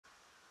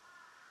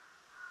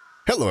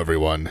Hello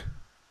everyone,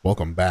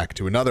 welcome back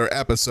to another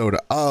episode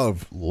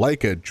of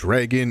Like a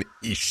Dragon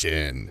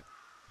Ishin.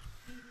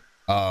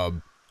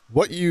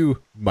 What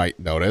you might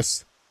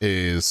notice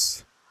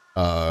is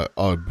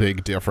a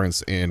big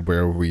difference in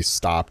where we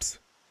stopped.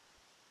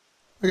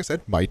 Like I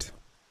said,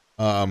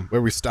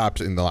 where we stopped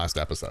in the last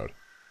episode.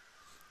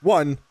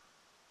 One,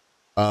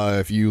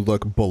 if you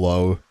look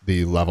below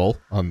the level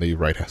on the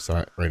right-hand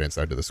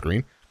side of the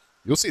screen,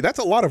 you'll see that's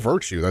a lot of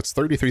virtue. That's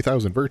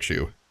 33,000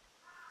 virtue.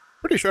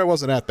 Pretty sure I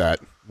wasn't at that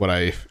when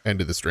I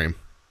ended the stream.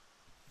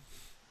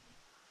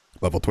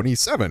 Level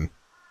 27.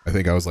 I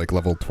think I was like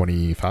level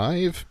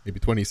 25, maybe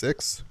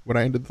 26 when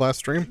I ended the last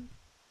stream.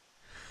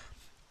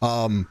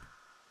 I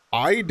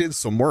did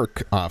some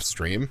work off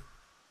stream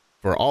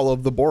for all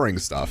of the boring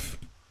stuff.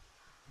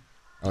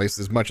 At least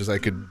as much as I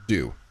could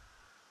do.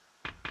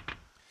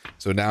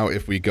 So now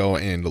if we go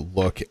and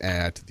look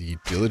at the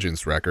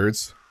diligence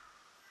records,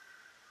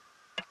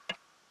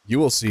 you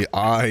will see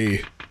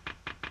I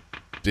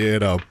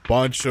did a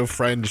bunch of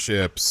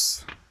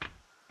friendships.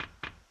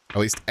 At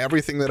least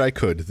everything that I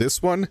could.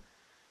 This one,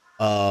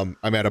 I'm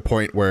at a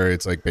point where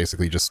it's like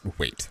basically just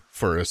wait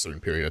for a certain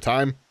period of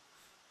time.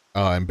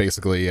 And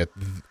basically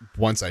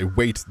once I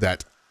wait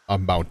that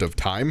amount of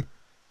time,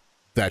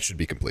 that should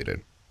be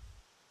completed.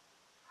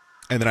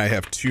 And then I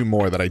have two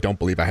more that I don't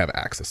believe I have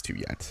access to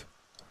yet.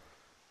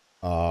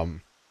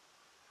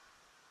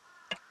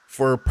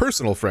 For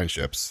personal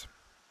friendships,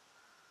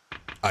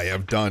 I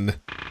have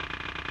done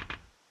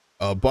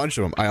a bunch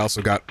of them. I also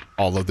got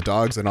all of the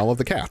dogs and all of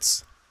the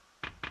cats.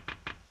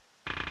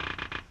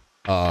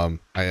 I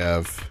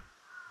have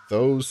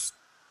those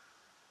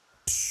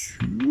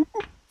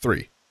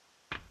three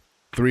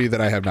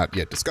that I have not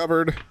yet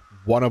discovered.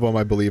 One of them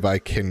I believe I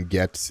can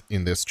get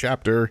in this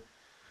chapter,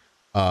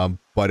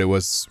 but it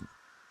was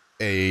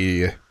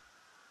a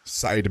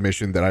side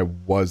mission that I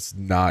was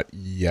not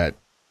yet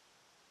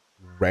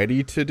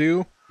ready to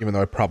do, even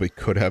though I probably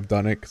could have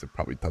done it because it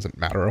probably doesn't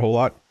matter a whole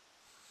lot.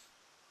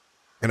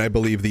 And I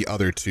believe the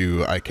other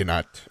two I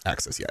cannot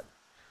access yet.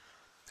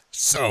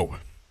 So,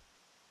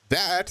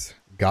 that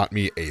got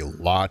me a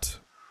lot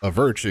of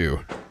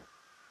virtue.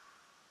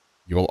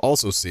 You will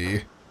also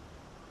see,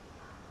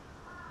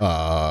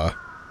 I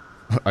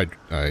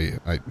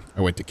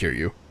went to cure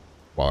you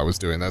while I was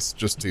doing this,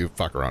 just to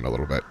fuck around a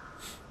little bit.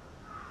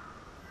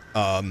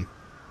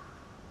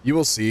 You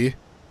will see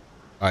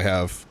I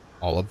have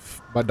all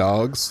of my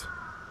dogs.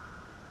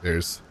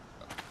 There's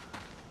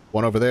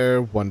one over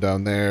there, one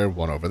down there,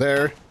 one over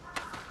there.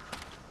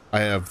 I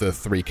have the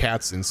 3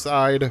 cats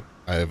inside.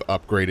 I have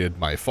upgraded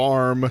my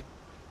farm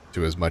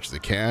to as much as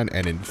it can.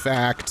 And in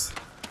fact,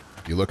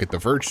 if you look at the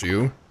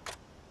virtue,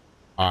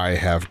 I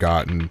have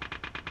gotten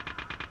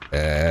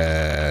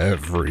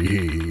everything.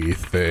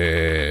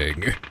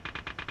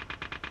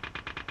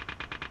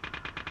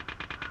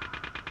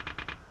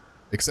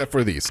 Except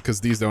for these,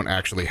 because these don't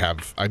actually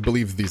have, I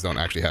believe these don't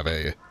actually have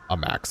a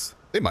max.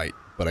 They might,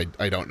 but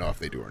I don't know if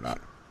they do or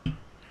not.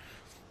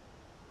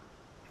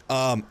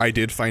 I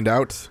did find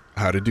out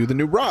how to do the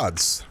new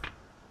rods.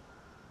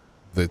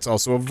 It's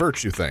also a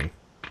virtue thing.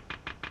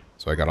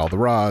 So I got all the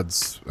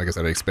rods. Like I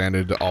said, I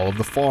expanded all of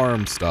the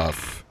farm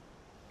stuff.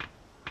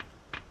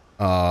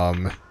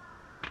 I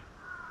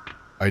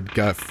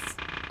got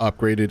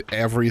upgraded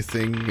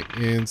everything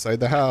inside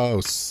the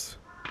house.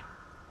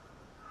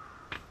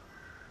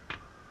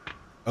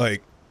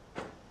 Like,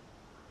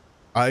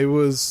 I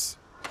was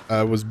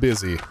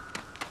busy.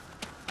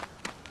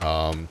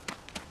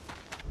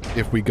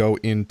 If we go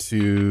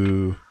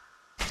into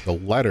the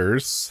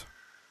letters,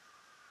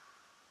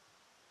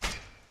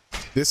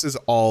 this is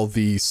all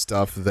the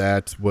stuff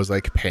that was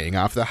like paying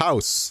off the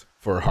house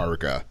for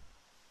Haruka,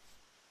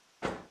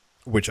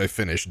 which I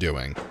finished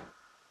doing.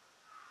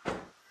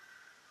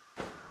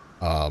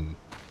 When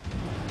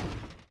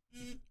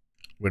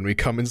we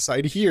come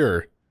inside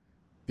here,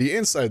 the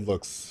inside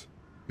looks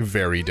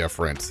very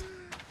different.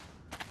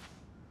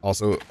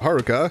 Also,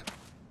 Haruka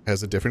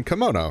has a different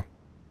kimono.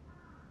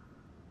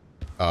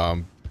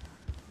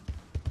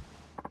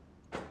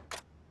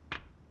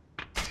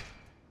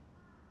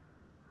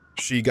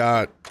 She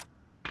got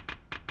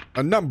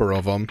a number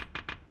of them,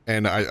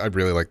 and I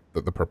really like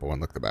the purple one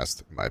looked the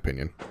best, in my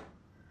opinion.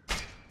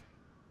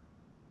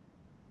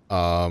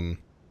 And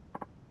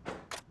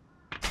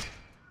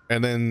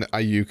then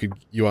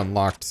you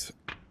unlocked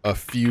a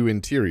few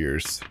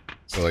interiors.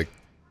 So like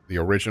the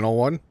original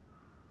one.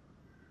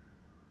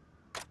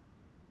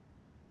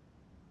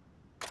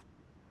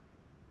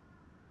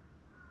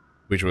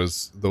 Which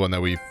was the one that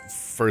we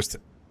first...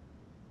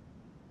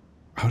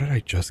 How did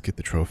I just get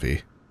the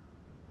trophy?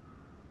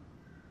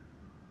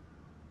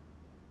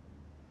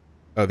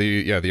 Oh,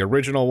 the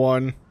original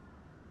one.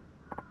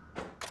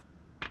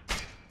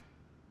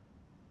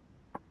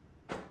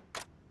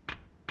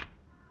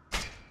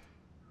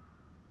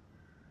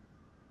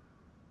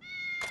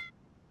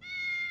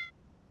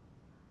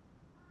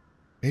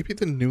 Maybe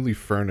the newly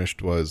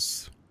furnished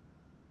was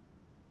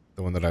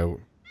the one that I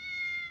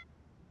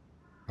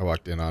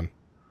walked in on.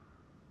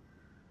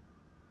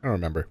 I don't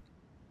remember.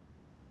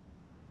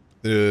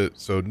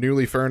 So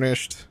newly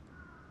furnished.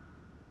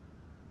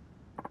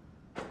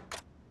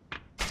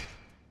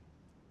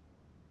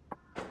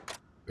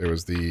 There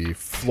was the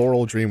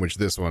Floral Dream, which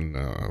this one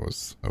I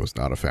was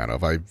not a fan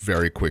of. I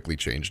very quickly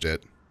changed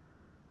it.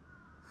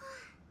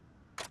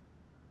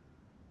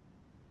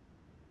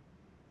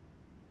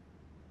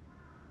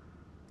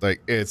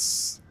 Like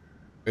it's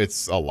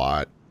a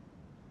lot.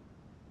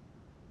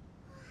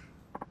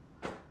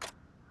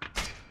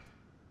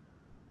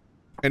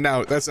 And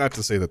now that's not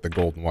to say that the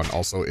golden one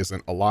also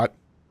isn't a lot,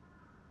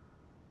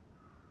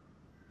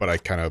 but I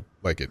kind of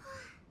like it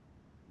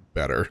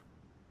better.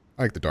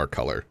 I like the dark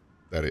color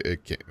that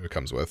it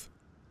comes with.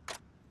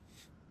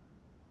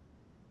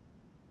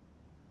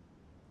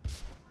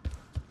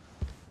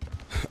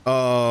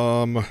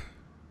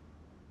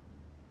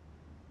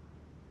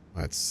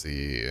 Let's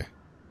see.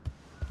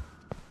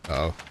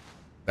 Oh,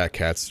 that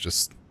cat's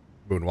just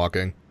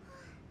moonwalking.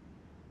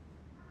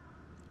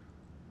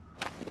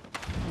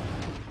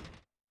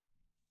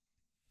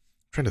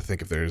 Trying to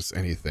think if there's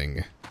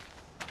anything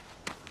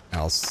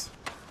else.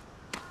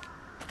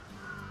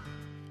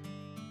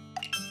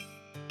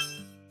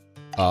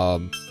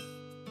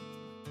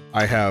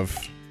 I have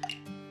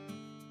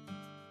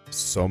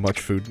so much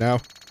food now.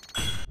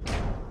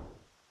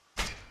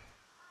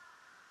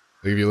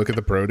 If you look at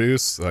the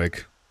produce,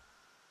 like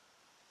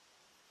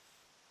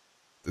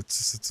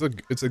it's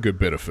a good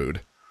bit of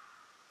food.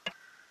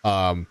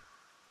 Like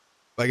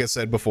I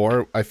said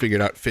before, I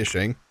figured out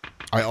fishing.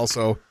 I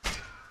also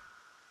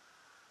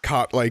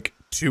caught like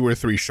 2 or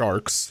 3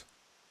 sharks.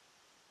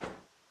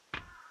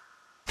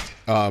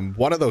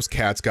 One of those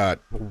cats got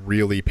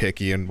really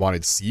picky and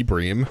wanted sea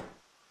bream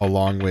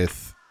along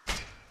with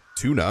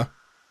tuna.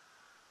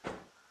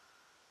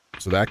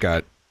 So that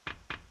got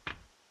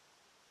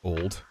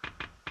old.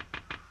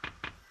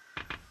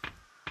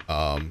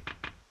 But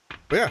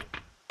yeah.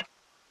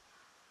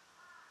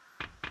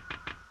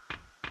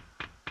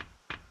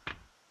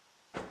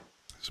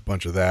 There's a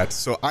bunch of that.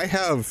 So I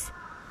have,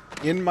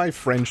 in my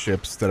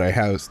friendships that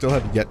I still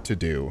have yet to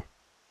do,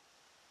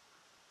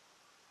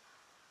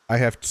 I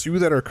have 2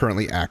 that are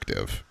currently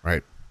active,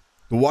 right?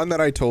 The one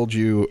that I told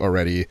you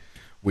already,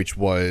 which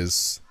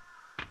was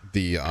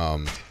the,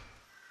 what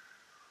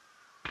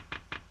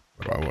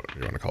do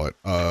you want to call it?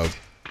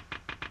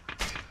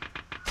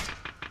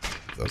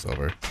 That's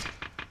over.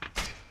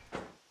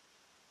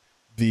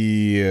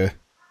 The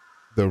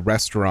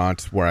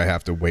restaurant where I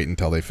have to wait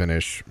until they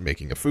finish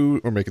making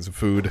some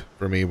food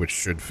for me, which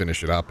should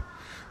finish it up.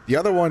 The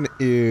other one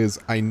is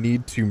I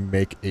need to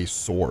make a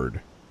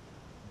sword,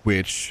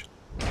 which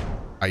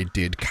I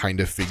did kind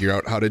of figure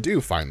out how to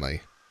do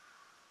finally.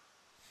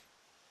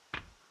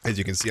 As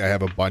you can see, I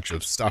have a bunch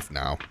of stuff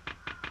now.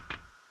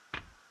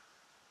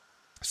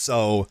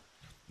 So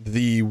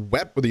the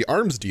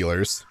arms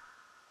dealers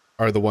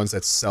are the ones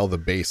that sell the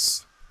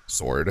base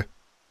sword.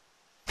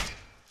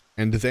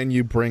 And then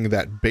you bring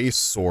that base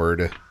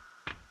sword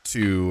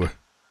to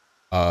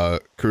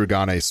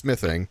Kurugane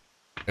Smithing,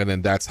 and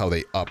then that's how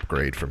they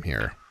upgrade from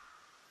here.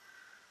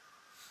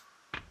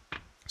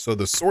 So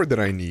the sword that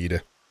I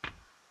need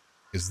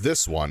is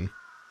this one,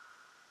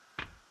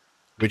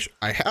 which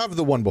I have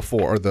the one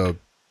before, or that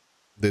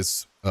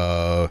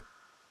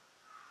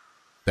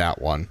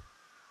one.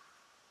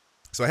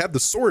 So I have the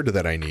sword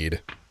that I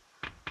need,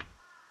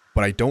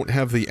 but I don't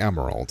have the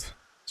emerald.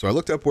 So I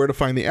looked up where to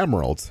find the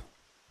emerald.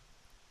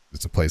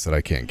 It's a place that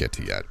I can't get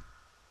to yet.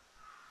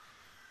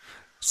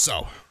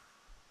 So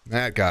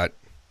that got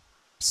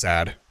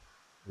sad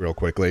real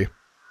quickly.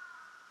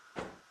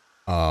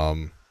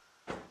 Was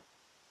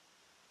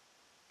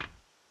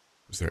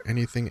there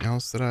anything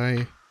else that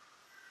I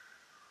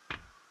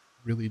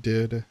really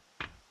did?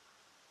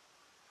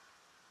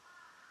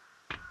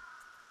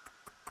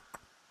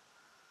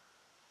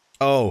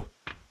 Oh,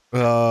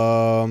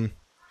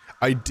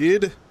 I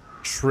did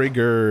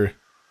trigger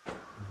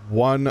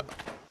one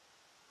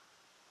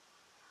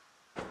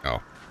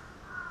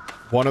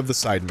of the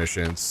side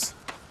missions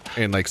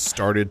and like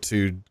started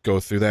to go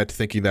through that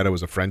thinking that it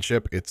was a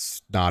friendship.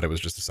 It's not, it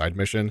was just a side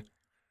mission.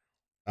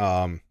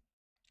 When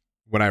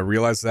I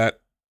realized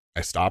that,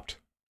 I stopped.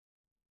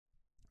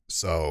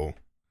 So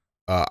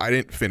I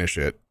didn't finish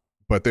it,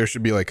 but there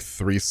should be like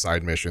 3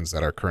 side missions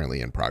that are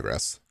currently in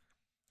progress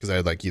because I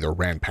had like either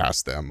ran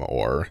past them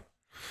or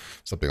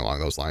something along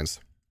those lines.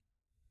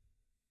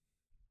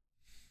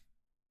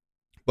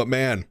 But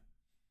man,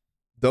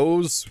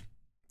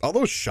 all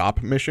those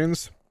shop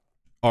missions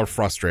are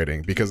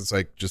frustrating because it's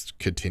like, just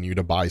continue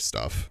to buy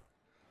stuff.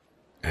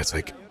 And it's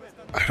like,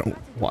 I don't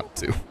want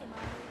to. It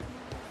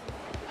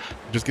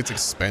just gets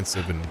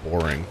expensive and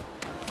boring.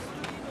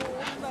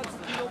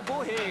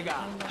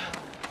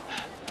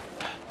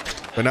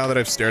 But now that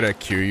I've stared at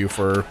Kiryu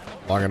for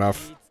long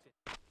enough,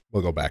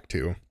 we'll go back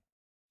to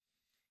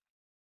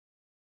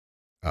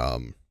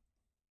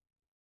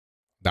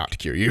not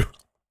Kiryu.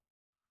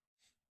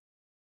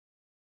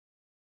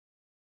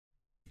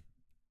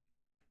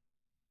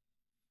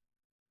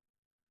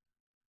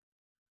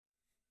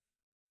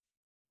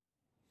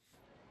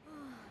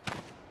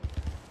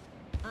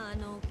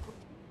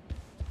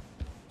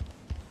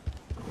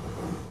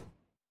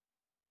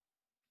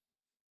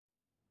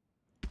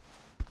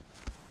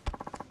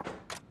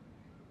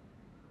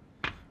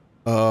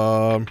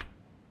 Why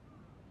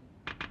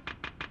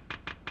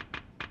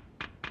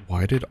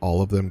did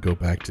all of them go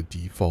back to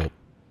default?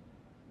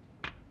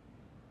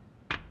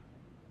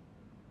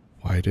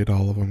 Why did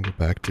all of them go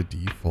back to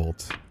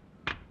default?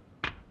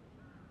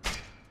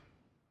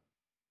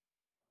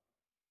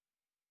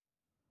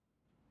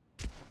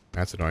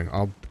 That's annoying.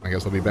 I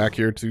guess I'll be back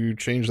here to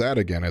change that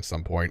again at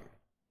some point.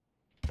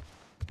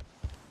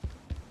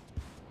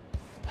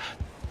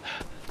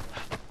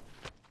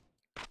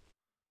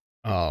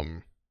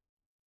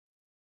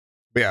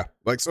 But yeah,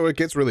 like, so it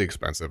gets really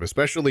expensive,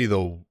 especially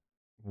the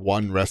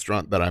one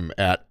restaurant that I'm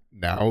at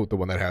now, the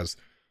one that has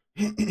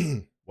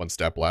one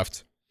step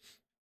left.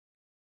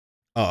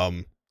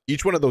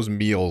 Each one of those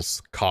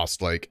meals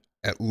cost like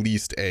at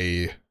least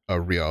a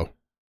Rio.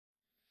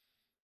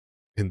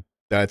 And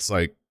that's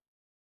like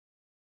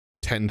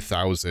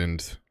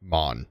 10,000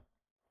 mon.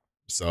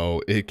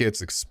 So it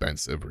gets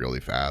expensive really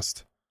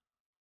fast.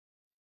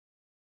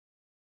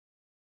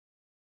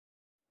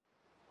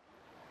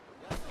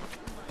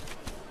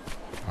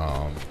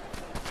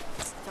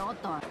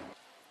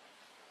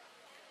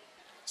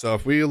 So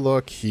if we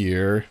look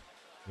here,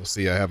 you'll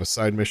see I have a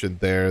side mission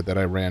there that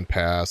I ran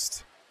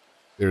past.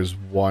 There's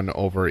one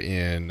over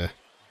in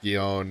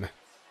Gion.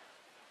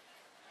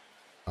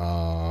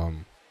 I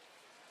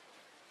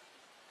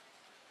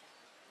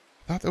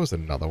thought there was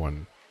another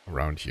one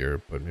around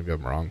here, but maybe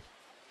I'm wrong.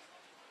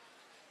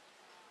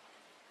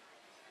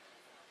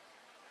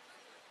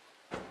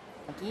 But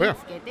yeah.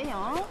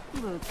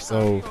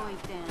 So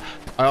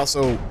I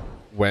also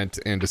went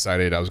and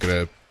decided I was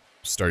gonna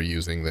start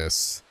using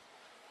this,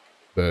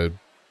 the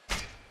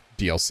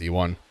DLC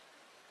one,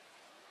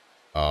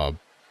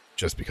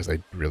 just because I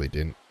really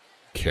didn't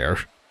care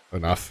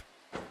enough.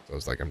 So I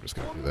was like, I'm just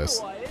gonna do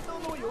this.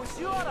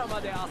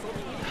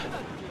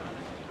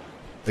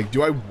 Like,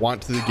 do I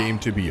want the game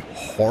to be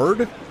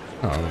hard?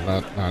 No,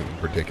 not in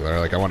particular.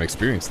 Like, I want to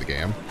experience the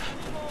game,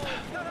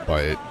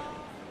 but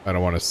I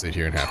don't want to sit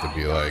here and have to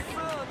be like,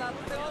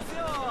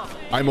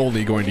 I'm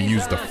only going to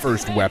use the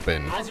first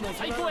weapon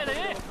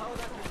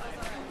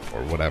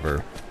or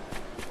whatever.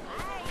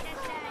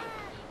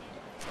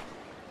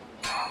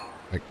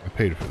 Like, I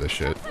paid for this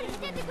shit.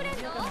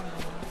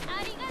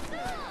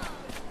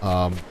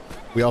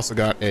 We also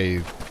got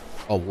a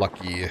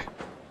lucky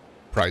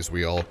prize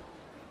wheel,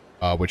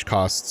 which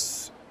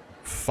costs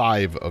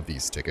 5 of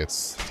these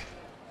tickets.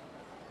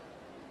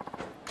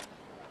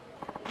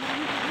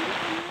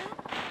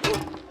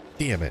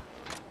 Damn it.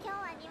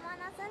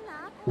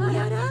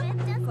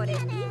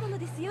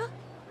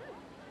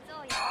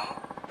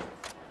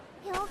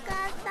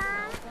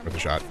 Worth a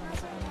shot.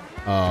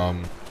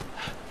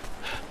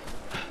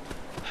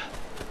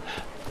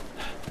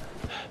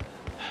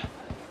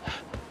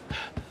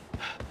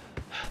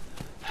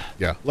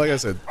 Yeah, like I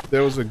said,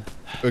 there was a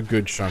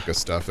good chunk of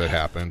stuff that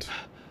happened.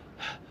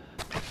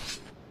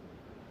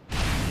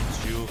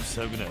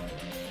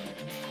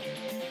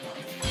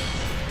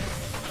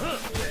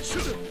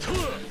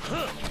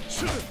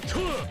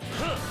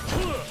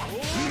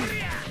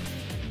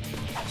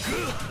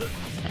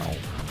 Ow.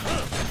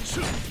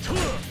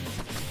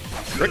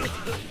 Frick.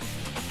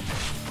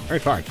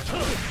 Alright, fine.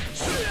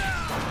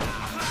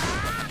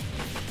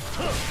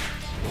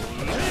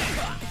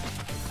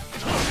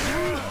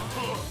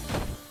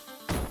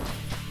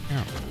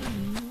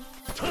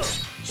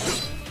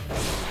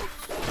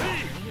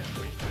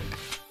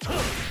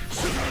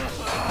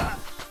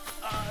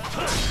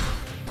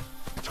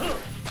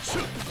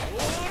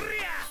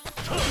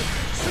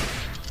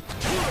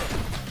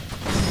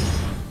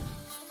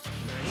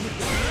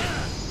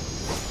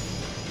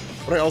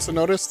 What I also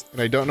noticed, and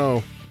I don't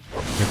know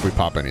if we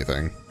pop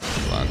anything.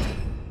 Hold on.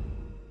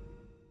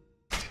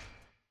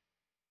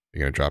 You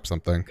gonna drop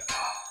something?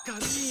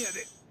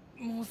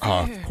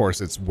 Oh, of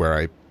course it's where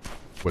I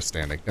was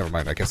standing. Never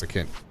mind. I guess I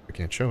can't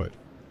show it.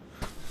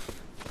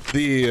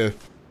 The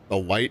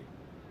light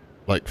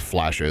like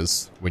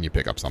flashes when you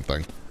pick up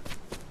something.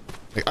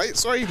 Like, I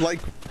like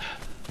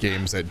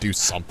games that do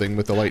something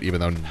with the light,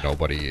 even though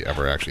nobody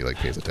ever actually like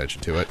pays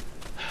attention to it.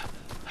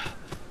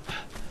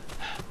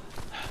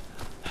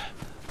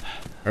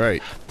 All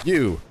right,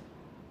 you.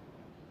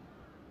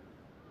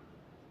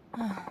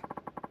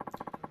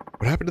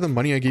 What happened to the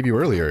money I gave you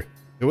earlier?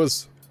 It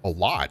was a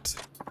lot.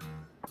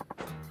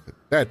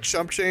 That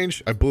chump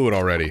change, I blew it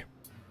already.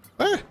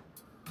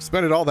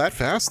 Spent it all that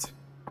fast?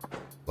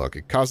 Look,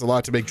 it costs a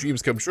lot to make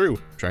dreams come true.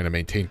 I'm trying to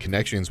maintain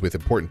connections with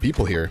important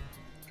people here.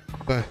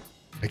 But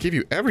I gave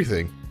you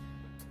everything.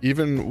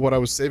 Even what I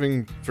was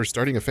saving for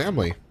starting a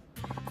family.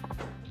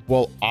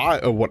 Well,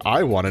 what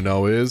I want to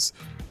know is,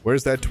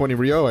 where's that 20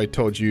 Rio I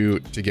told you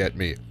to get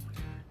me?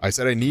 I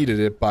said I needed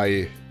it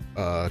by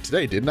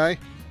today, didn't I?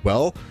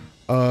 Well,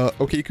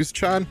 okay,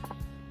 Kus-chan.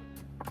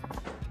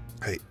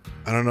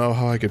 I don't know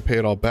how I could pay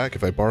it all back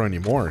if I borrow any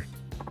more.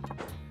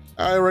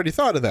 I already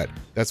thought of that.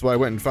 That's why I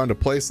went and found a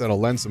place that'll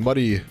lend some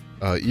money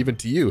even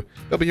to you.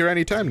 They'll be here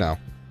any time now.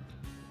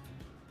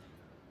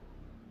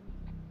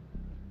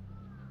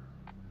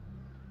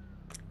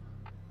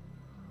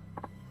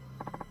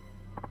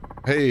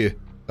 Hey,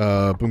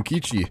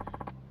 Bunkichi.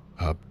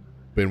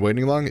 Been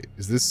waiting long?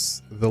 Is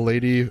this the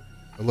lady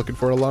looking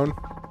for a loan?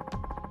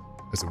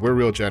 Listen, we're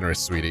real generous,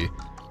 sweetie.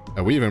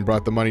 And we even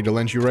brought the money to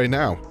lend you right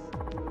now.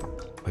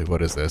 Wait,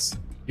 what is this?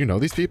 You know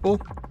these people?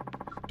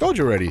 Told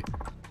you already.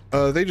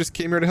 They just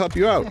came here to help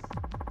you out.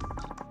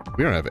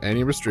 We don't have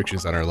any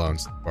restrictions on our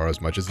loans. Borrow as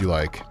much as you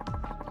like.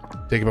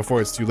 Take it before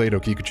it's too late,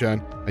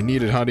 Okiku-chan. I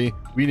need it, honey.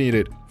 We need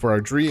it for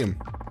our dream.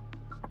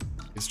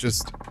 It's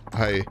just,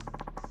 I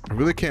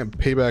really can't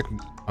pay back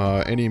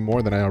any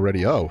more than I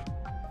already owe.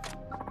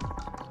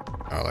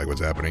 I don't like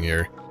what's happening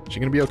here. Is she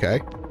gonna be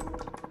okay?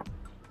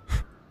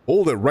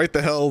 Hold it right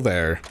the hell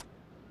there.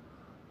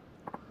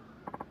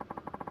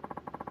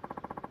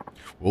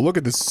 Well, look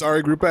at this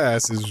sorry group of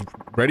asses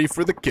ready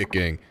for the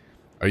kicking.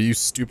 Are you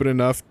stupid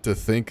enough to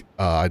think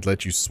I'd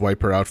let you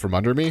swipe her out from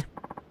under me?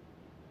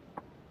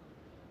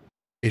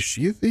 Is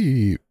she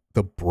the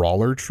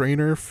brawler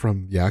trainer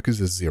from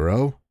Yakuza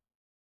 0?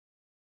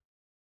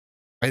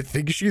 I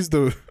think she's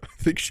the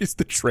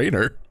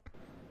trainer.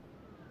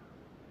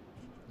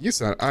 You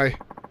son,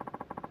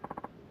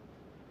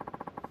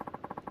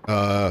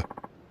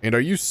 and are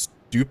you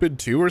stupid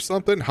too or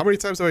something? How many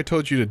times have I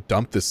told you to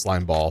dump this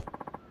slime ball?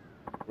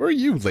 Where are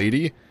you,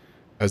 lady?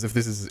 As if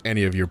this is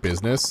any of your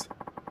business.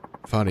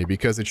 Funny,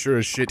 because it sure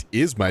as shit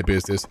is my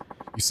business.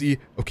 You see,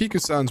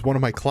 Okiku-san's one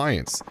of my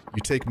clients.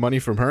 You take money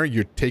from her,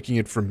 you're taking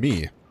it from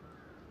me.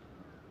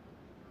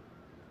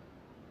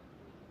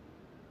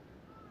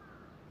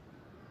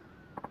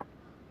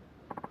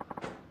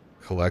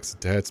 Collects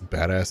debts,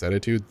 badass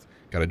attitude.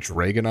 Got a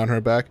dragon on her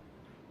back.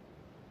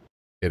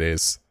 It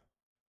is.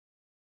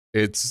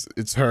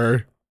 It's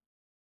her.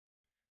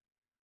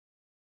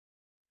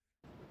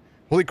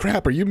 Holy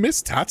crap, are you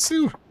Miss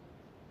Tatsu?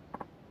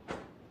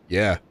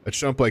 Yeah, a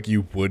chump like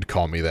you would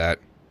call me that.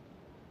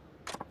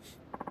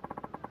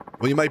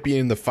 Well, you might be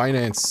in the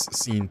finance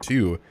scene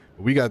too,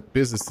 but we got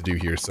business to do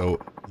here, so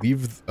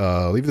leave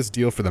this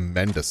deal for the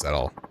men to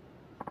settle.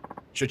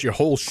 Shut your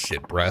whole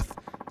shit breath.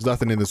 There's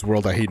nothing in this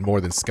world I hate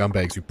more than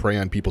scumbags who prey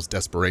on people's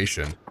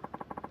desperation.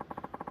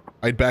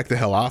 I'd back the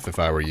hell off if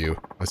I were you,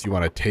 unless you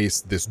want to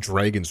taste this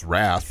dragon's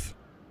wrath.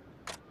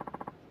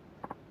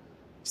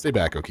 Stay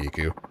back,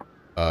 Okiku.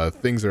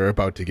 Things are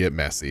about to get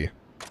messy.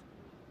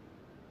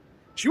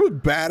 She was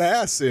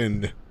badass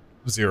in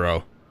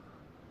 0.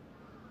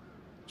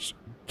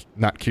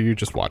 Not Kiryu,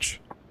 just watch.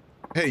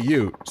 Hey,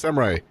 you,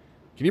 Samurai.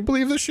 Can you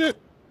believe this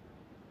shit?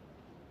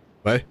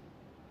 What?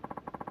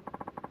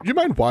 Would you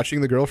mind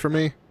watching the girl for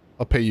me?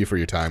 I'll pay you for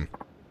your time.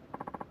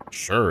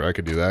 Sure, I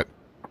could do that.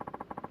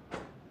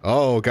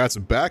 Oh, got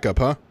some backup,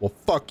 huh? Well,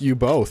 fuck you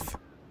both.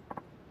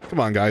 Come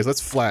on, guys,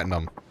 let's flatten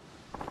them.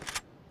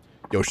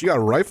 Yo, she got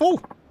a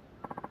rifle?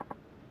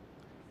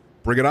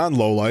 Bring it on,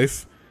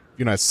 lowlife. If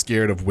you're not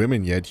scared of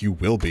women yet, you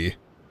will be.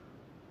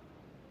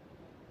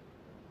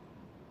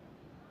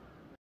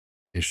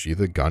 Is she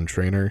the gun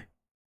trainer?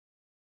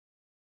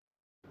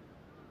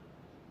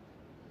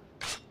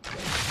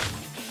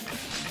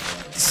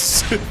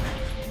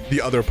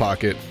 The other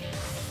pocket.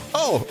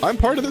 Oh, I'm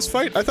part of this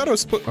fight? I thought I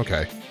was split.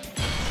 Okay.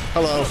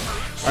 Hello.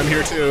 I'm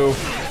here too.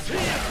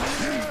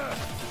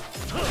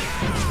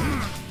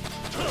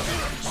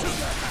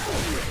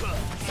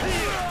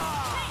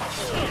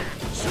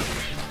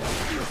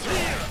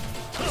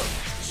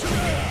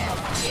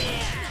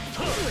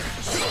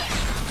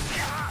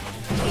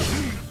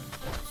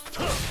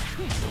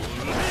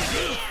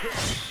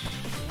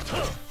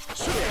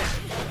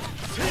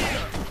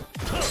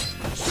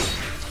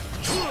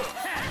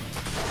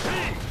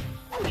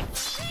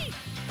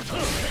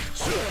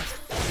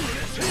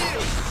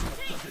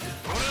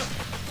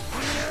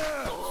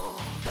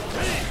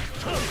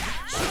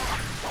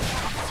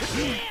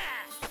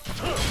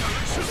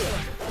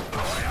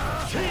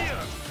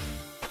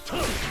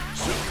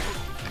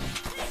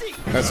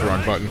 That's the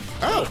wrong button.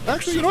 Oh,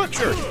 actually, you know what?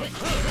 Sure.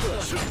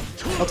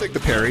 I'll take the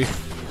parry.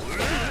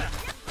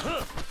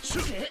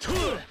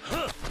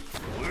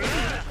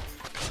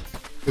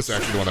 This is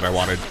actually the one that I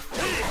wanted.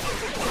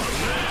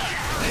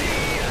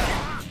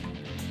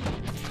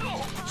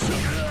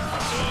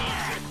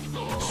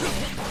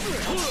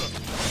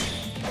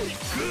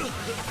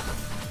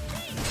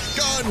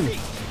 Gun!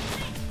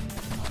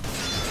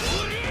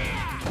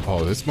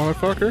 Oh, this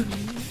motherfucker?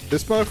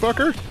 This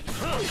motherfucker?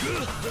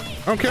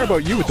 I don't care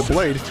about you with the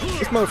blade.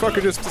 This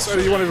motherfucker just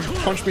decided he wanted to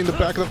punch me in the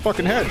back of the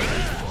fucking head.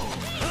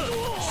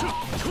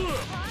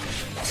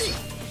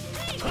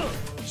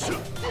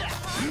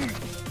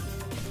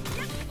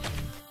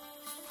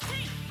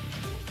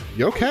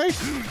 You okay?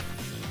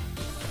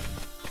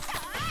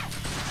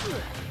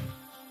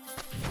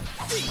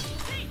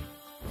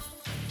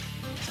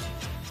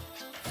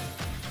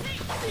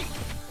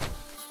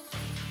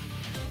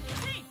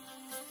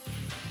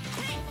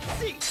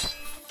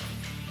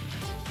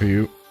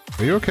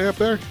 Are you okay up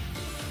there?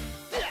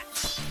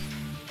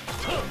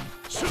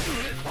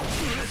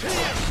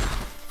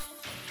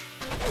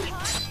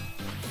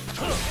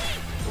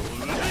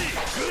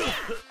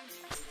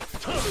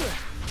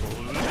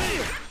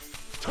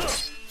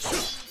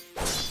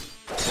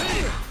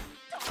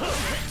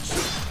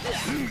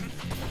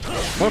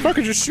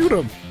 Motherfucker, just shoot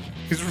him!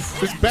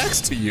 His back's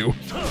to you.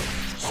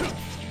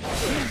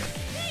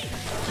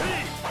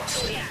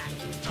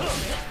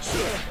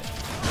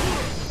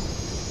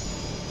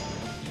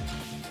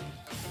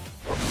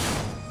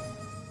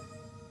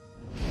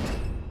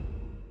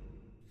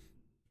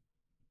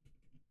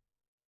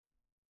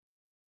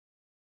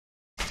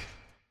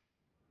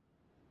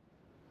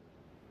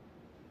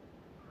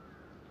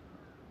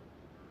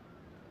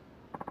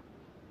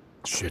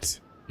 Shit.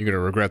 You're gonna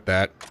regret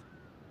that.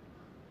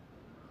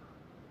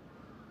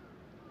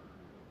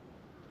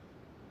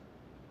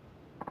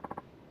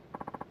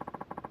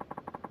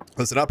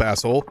 Listen up,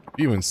 asshole. If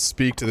you even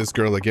speak to this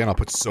girl again, I'll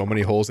put so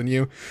many holes in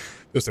you.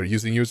 They'll start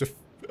using you as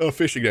a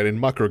fishing net in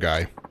Muckro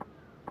guy.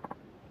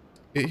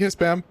 Yes,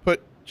 ma'am,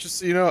 but just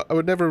so you know,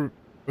 I never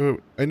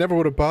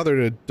would have bothered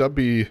a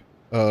dubby,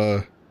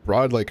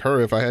 broad like her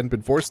if I hadn't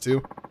been forced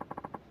to.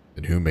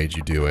 Then who made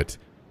you do it?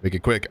 Make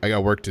it quick, I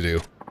got work to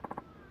do.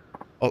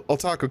 I'll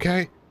talk,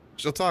 okay?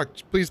 She'll talk.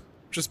 Please,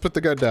 just put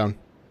the gun down.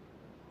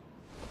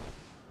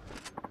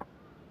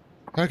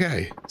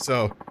 Okay,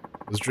 so,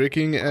 I was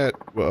drinking at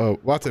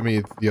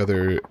Watami the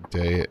other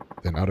day,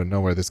 then out of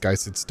nowhere, this guy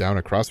sits down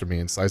across from me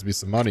and slides me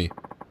some money.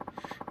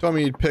 Told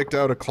me he'd picked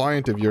out a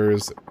client of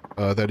yours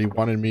that he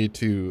wanted me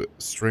to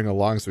string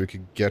along so he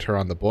could get her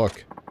on the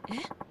book.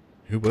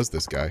 Who was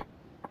this guy?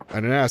 I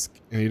didn't ask,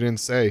 and he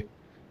didn't say.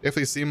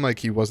 Definitely seemed like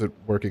he wasn't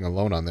working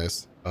alone on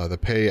this. The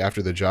pay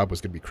after the job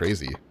was gonna be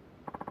crazy.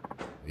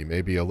 He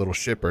may be a little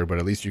shitbird, but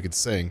at least you could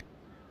sing.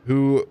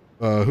 Who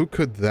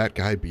could that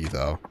guy be,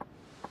 though?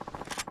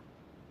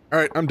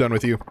 Alright, I'm done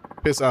with you.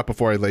 Piss off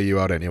before I lay you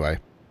out anyway.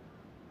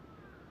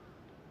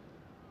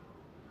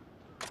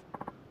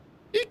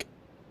 Eek!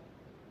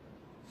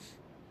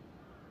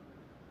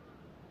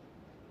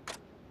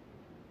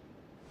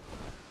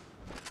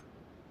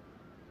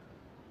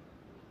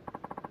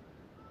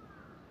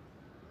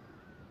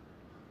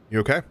 You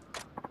okay?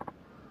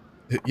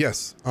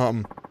 Yes,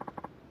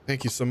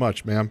 thank you so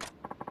much, ma'am.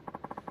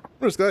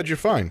 I'm just glad you're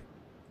fine.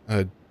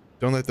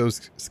 Don't let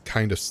those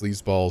kind of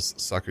sleazeballs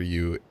sucker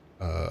you,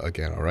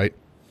 again, alright?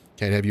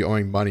 Can't have you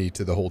owing money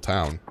to the whole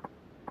town.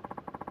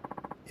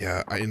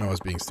 Yeah, I know I was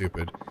being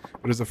stupid.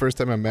 But it's the first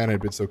time a man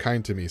had been so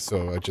kind to me,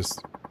 so I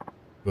just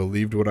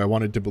believed what I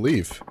wanted to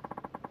believe.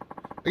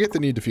 I get the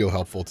need to feel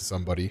helpful to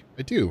somebody.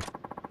 I do.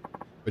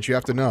 But you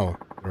have to know,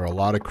 there are a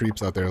lot of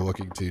creeps out there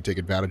looking to take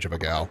advantage of a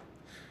gal.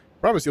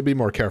 Promise you'll be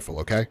more careful,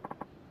 okay?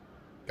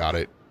 Got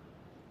it.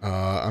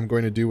 I'm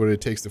going to do what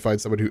it takes to find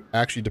someone who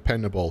actually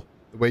dependable,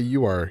 the way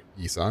you are,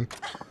 Yi-san.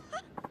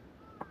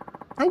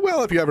 Oh,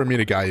 well, if you ever meet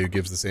a guy who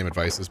gives the same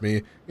advice as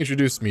me,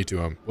 introduce me to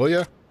him, will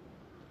ya?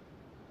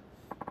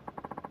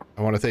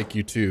 I want to thank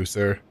you too,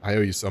 sir. I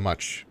owe you so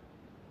much.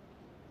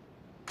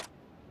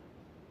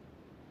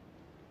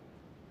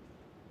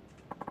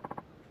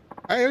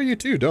 I owe you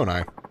too, don't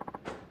I?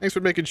 Thanks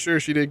for making sure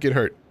she didn't get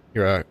hurt.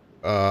 Here,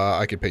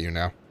 I can pay you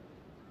now.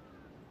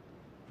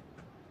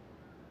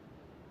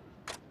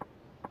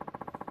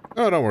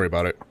 Oh, don't worry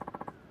about it.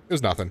 It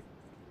was nothing.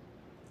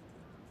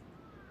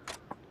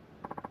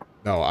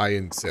 No, I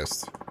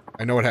insist.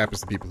 I know what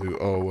happens to people who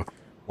owe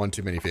one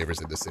too many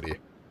favors in this city.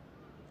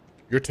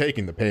 You're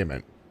taking the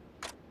payment.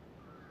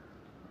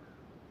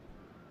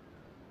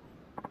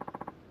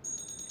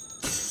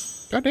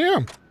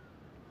 Goddamn.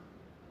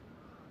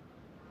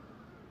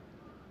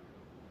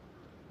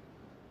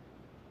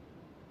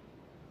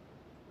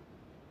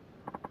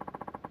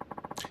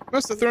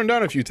 Must have thrown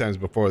down a few times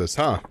before this,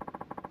 huh?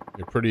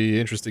 You're a pretty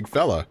interesting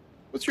fella.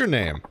 What's your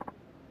name?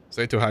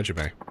 Saito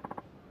Hajime.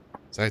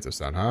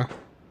 Saito-san, huh?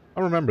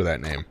 I'll remember that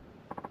name.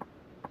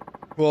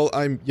 Well,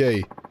 I'm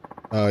Yei.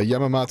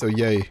 Yamamoto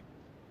Yei.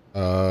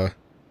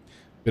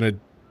 Been a...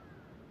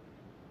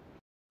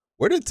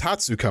 Where did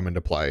Tatsu come into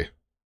play?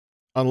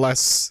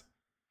 Unless...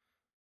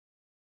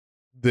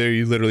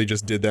 they literally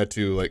just did that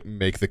to, like,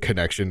 make the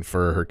connection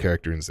for her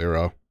character in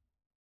Zero.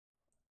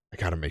 I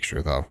gotta make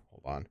sure, though.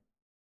 Hold on.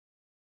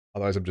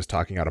 Otherwise, I'm just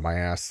talking out of my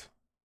ass.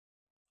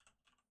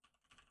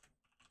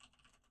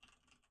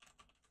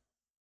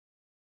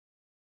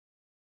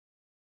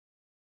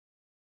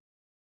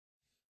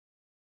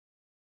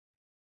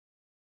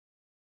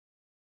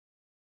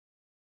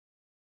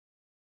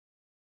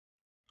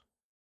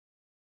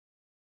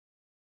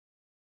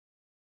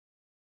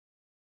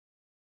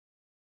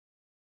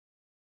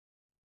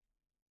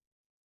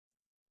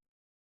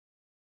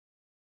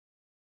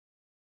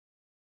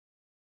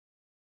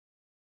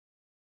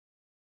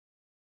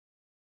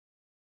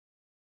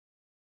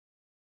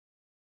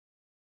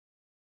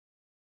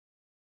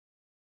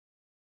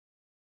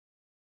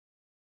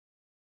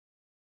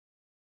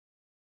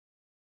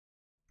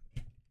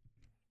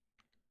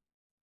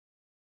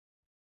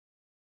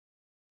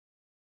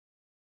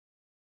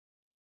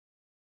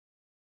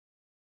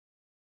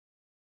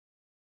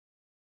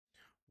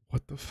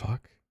 What the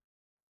fuck?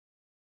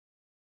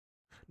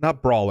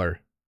 Not Brawler.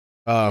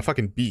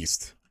 Fucking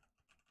Beast.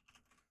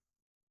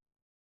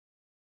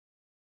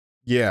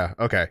 Yeah,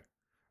 okay.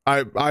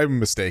 I'm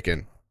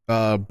mistaken.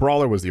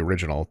 Brawler was the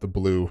original, the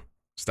blue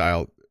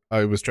style.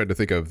 I was trying to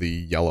think of the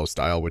yellow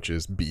style, which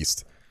is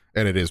Beast,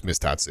 and it is Miss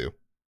Tatsu.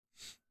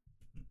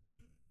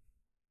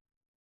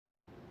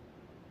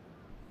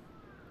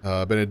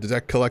 Been a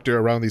deck collector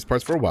around these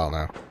parts for a while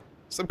now.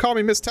 Some call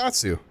me Miss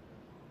Tatsu.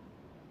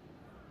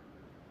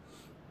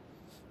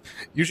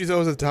 Usually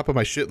always at the top of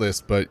my shit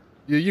list, but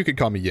you could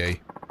call me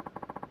Yay.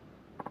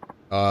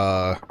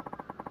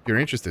 If you're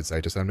interested,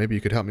 Saito-san, maybe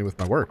you could help me with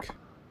my work.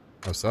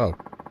 How so?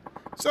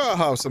 So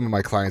how some of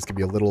my clients can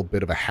be a little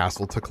bit of a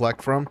hassle to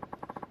collect from.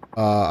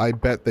 I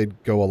bet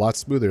they'd go a lot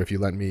smoother if you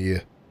lent me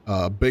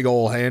a big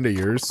ol' hand of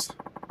yours.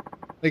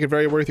 Make it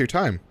very worth your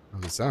time.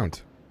 How's it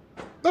sound?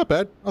 Not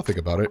bad. I'll think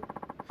about it.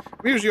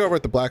 I'm usually over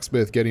at the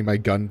blacksmith getting my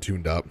gun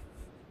tuned up.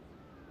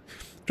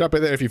 Drop by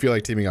there if you feel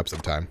like teaming up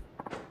sometime.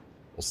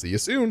 We'll see you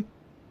soon.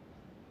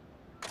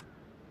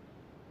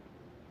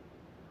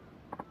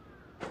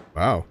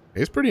 Wow,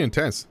 it's pretty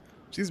intense.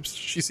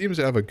 She seems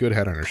to have a good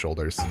head on her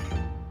shoulders.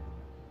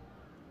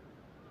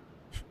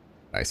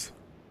 Nice.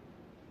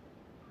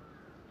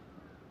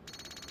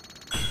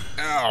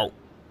 Ow.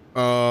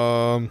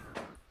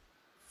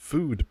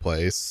 Food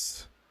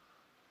place.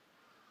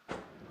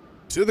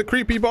 To the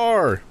creepy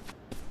bar.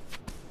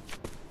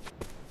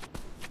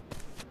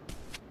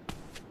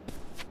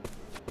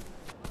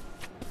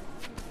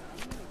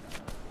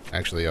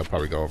 Actually, I'll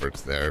probably go over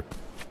to there.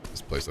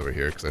 This place over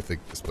here, because I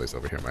think this place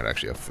over here might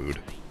actually have food.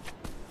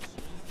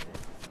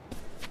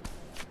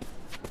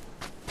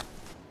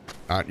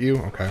 Not you?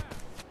 Okay.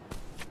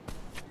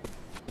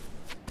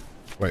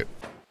 Wait.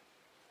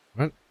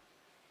 What?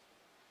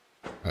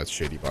 That's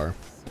Shady Bar.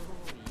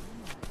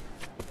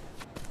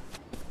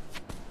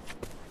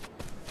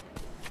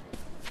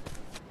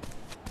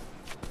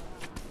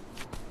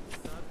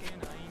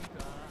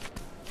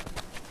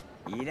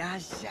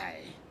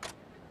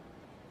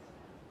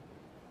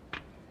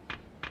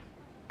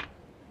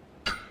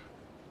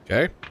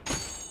 Okay.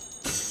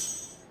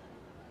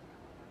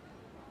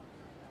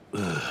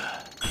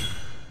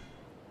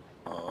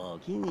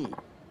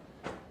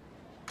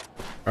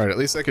 Alright, at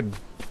least I could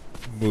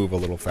move a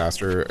little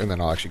faster, and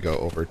then I'll actually go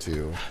over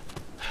to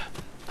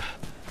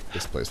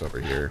this place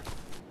over here.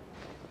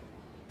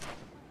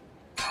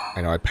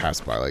 I know I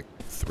passed by like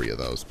 3 of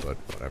those, but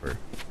whatever.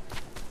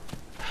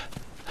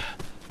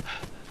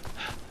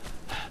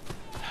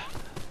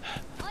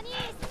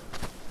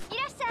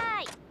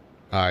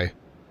 Hi.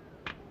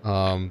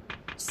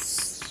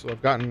 So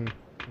I've gotten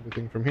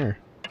everything from here.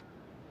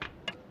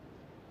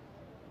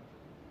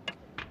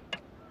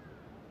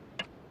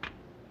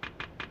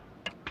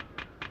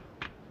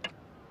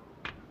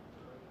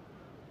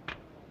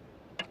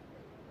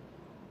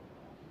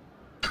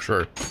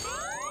 Sure.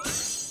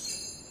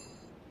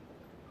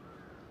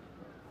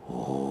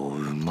 Oh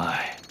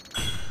my.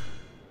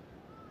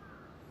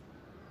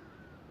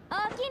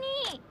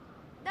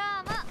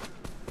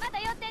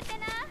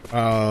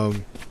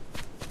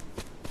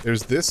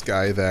 There's this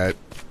guy that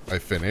I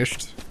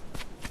finished.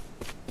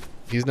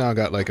 He's now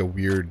got like a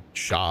weird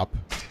shop.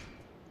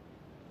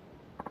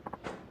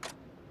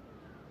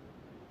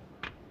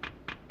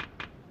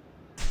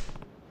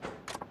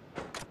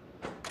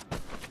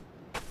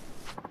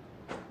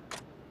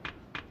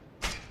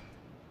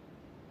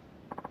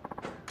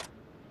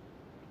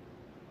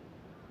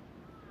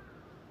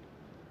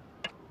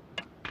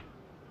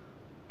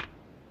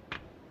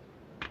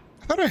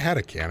 I thought I had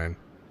a cannon.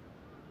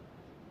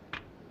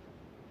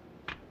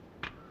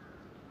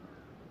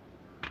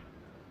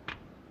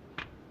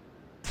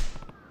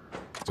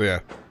 So yeah.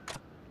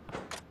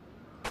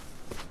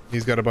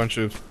 He's got a bunch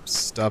of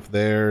stuff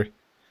there.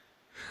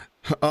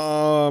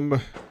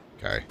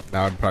 Okay.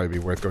 Now it'd probably be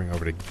worth going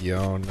over to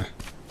Gion.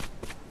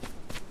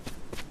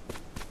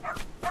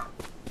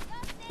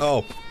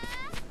 Oh.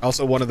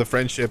 Also, one of the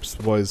friendships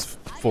was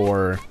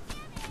for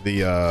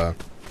the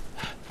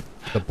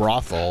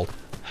brothel.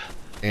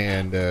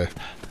 And,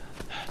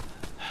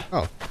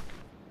 oh.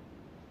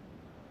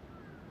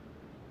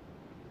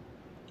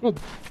 Well,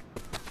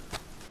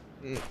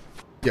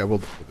 yeah, we'll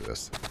do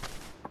this.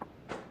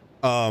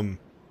 But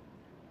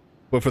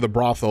for the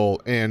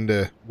brothel,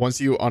 and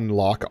once you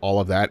unlock all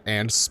of that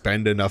and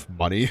spend enough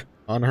money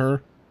on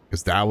her,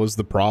 because that was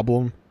the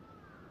problem.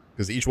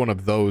 Because each one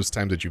of those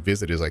times that you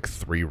visit is like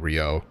 3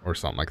 Rio or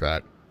something like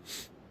that.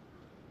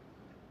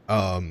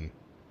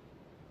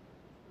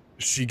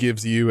 She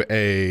gives you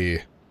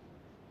an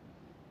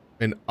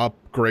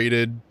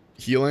upgraded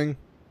healing,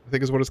 I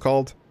think is what it's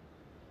called.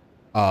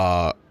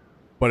 But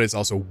it's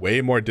also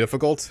way more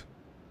difficult.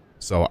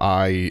 So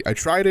I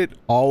tried it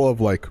all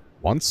of like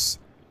once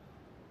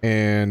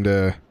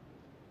and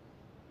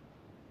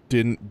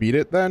didn't beat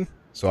it then.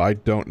 So I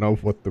don't know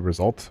what the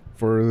result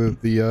for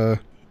the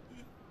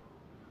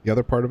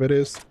other part of it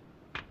is.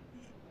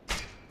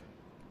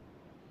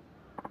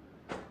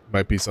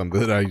 Might be something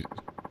that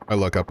I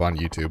look up on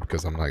YouTube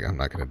because I'm like, I'm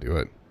not going to do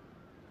it.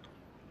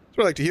 That's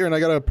what I like to hear, and I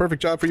got a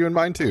perfect job for you in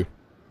mind too.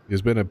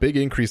 There's been a big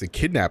increase in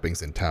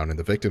kidnappings in town, and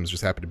the victims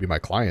just happen to be my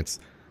clients.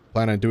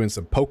 Plan on doing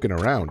some poking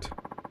around.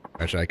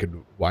 Imagine I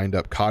could wind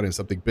up caught in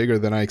something bigger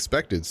than I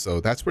expected,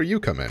 so that's where you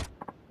come in.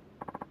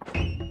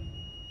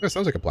 Yeah,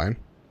 sounds like a plan.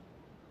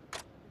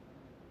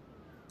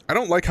 I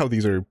don't like how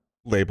these are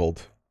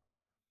labeled.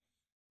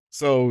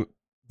 So,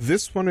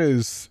 this one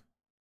is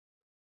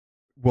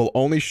will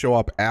only show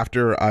up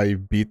after I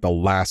beat the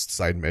last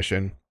side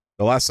mission.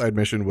 The last side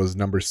mission was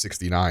number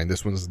 69.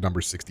 This one's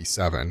number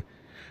 67.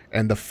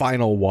 And the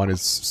final one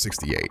is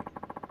 68.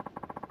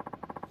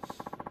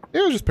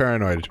 Yeah, I was just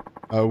paranoid.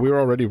 We were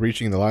already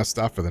reaching the last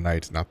stop for the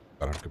night. Not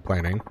that I'm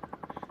complaining.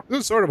 This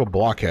is sort of a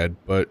blockhead,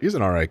 but he's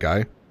an alright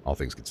guy, all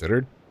things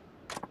considered.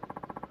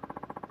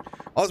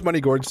 All his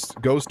money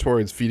goes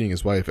towards feeding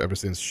his wife ever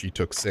since she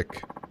took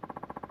sick.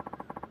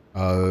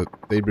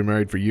 They'd been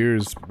married for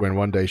years when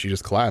one day she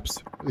just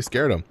collapsed. Really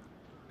scared him.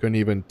 Couldn't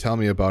even tell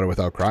me about it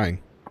without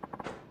crying.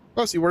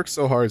 Plus, he works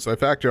so hard, so I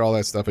factor all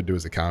that stuff into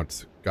his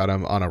account. Got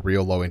him on a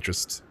real low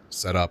interest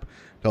setup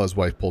till his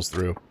wife pulls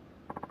through.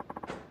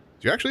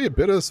 You're actually a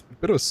bit of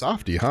a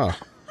softie, huh?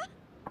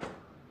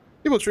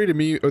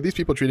 These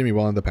people treated me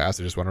well in the past.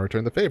 I just want to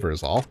return the favor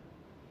is all.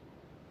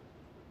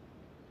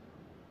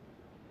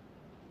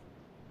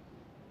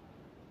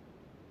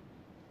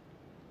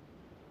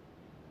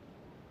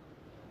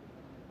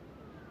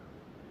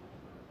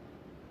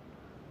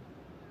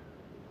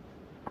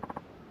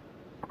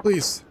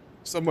 Please,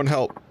 someone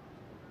help.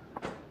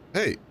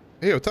 Hey,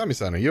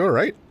 Otami-san, are you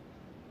alright?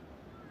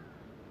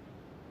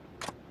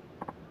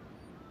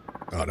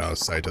 Oh no,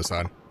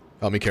 Saito-san.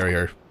 Help me carry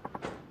her.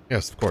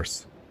 Yes, of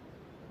course.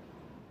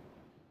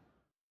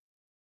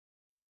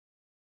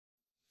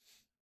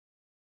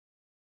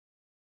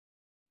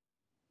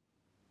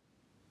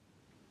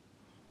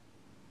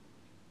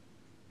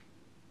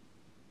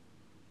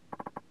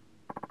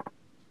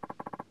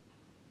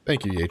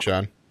 Thank you,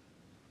 Ye-chan.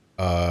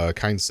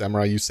 Kind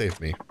samurai, you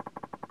saved me.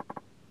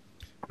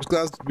 I was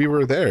glad we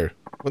were there.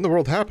 When the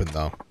world happened,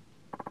 though?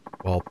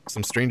 Well,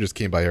 some strangers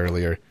came by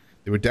earlier.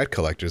 They were debt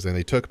collectors, and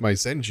they took my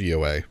Zenji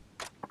away.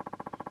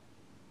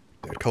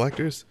 Debt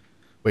collectors?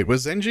 Wait,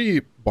 was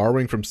Zenji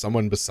borrowing from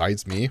someone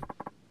besides me?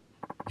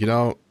 You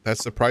know, that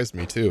surprised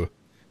me, too.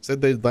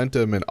 Said they'd lent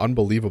him an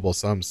unbelievable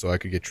sum so I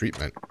could get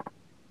treatment.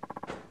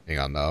 Hang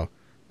on, though.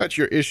 I thought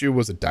your issue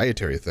was a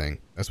dietary thing.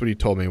 That's what he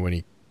told me when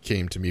he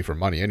came to me for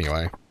money,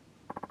 anyway.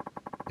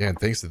 Yeah, and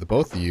thanks to the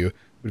both of you,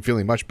 I've been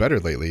feeling much better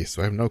lately,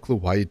 so I have no clue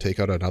why you'd take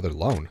out another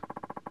loan.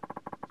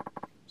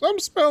 So I'm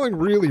smelling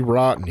really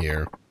rotten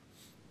here.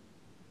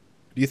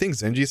 Do you think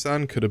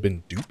Zenji-san could have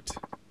been duped?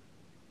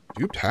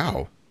 Duped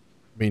how?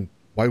 I mean,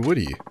 why would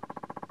he?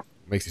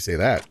 What makes you say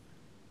that?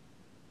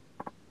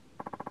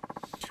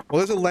 Well,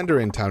 there's a lender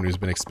in town who's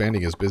been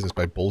expanding his business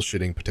by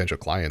bullshitting potential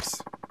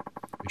clients.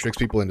 He tricks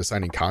people into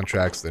signing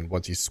contracts, then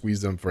once he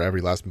squeezes them for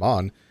every last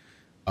mon,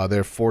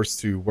 they're forced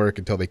to work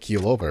until they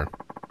keel over.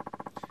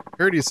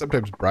 I heard he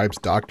sometimes bribes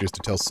doctors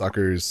to tell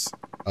suckers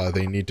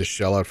they need to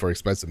shell out for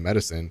expensive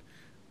medicine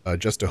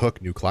just to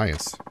hook new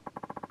clients.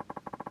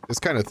 This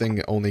kind of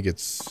thing only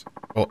gets...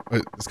 Well,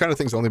 this kind of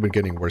thing's only been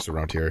getting worse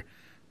around here.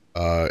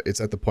 It's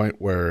at the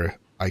point where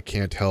I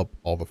can't help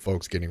all the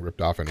folks getting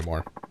ripped off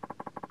anymore.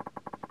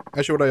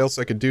 Actually, what else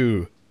I could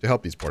do to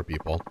help these poor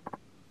people?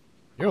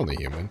 You're only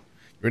human.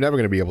 You're never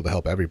going to be able to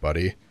help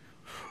everybody.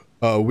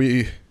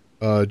 We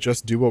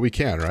just do what we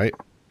can, right?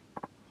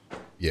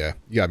 Yeah,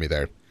 you got me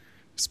there.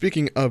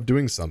 Speaking of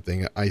doing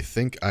something, I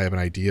think I have an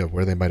idea of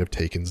where they might have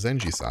taken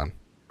Zenji-san.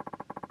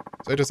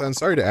 Saito-san,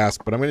 sorry to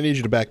ask, but I'm going to need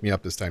you to back me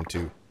up this time,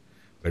 too.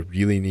 I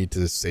really need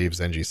to save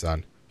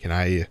Zenji-san. Can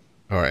I...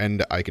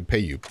 and I can pay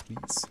you,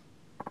 please.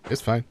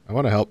 It's fine. I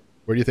want to help.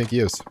 Where do you think he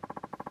is?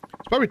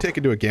 He's probably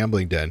taken to a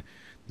gambling den.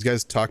 These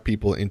guys talk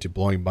people into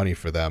blowing money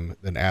for them,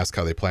 then ask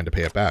how they plan to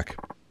pay it back.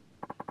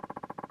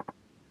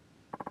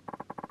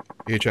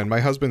 Hey-chan, my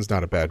husband's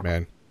not a bad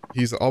man.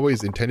 He's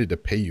always intended to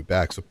pay you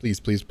back, so please,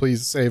 please,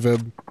 please save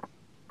him.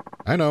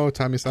 I know,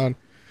 Tommy-san.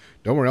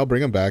 Don't worry, I'll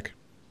bring him back.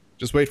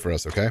 Just wait for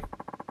us, okay?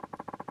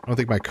 I don't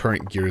think my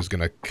current gear is going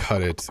to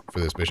cut it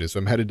for this mission, so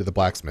I'm headed to the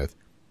blacksmith.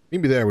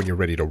 Meet me there when you're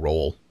ready to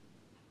roll.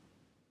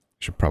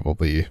 Should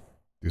probably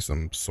do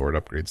some sword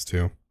upgrades,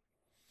 too.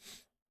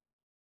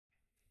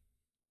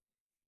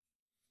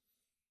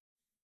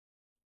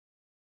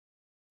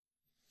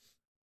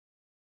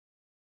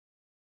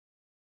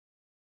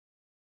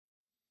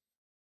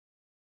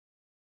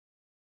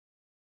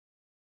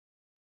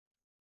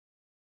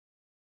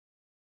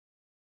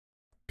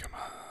 Come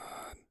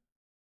on.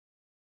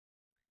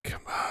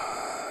 Come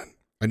on.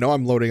 I know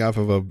I'm loading off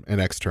of an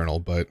external,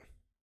 but...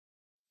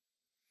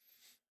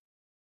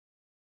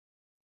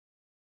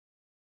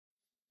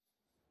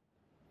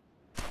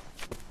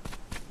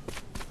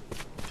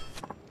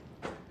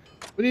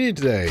 What do you need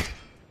today?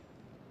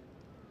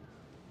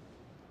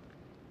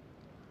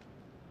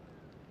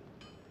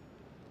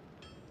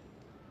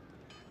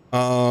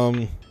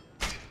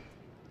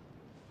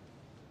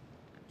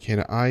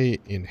 Can I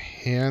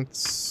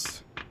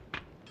enhance...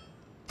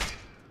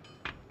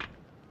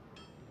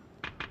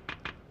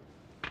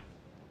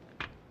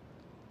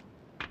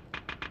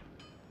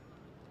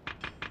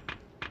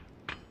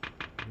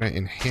 Can I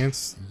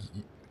enhance...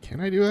 Can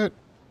I do that?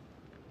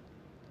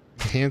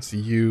 Enhance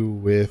you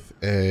with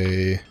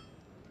a...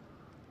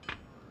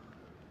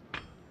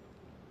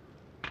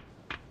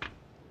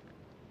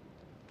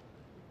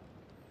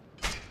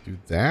 Do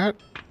that?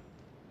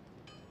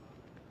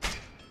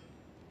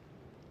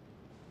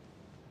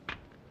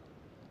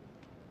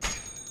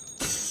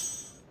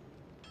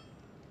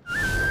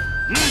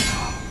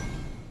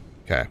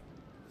 Okay.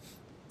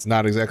 It's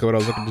not exactly what I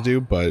was looking to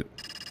do, but...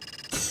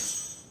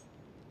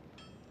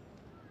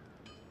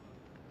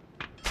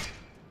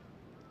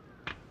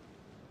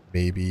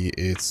 maybe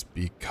it's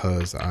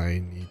because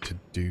I need to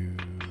do...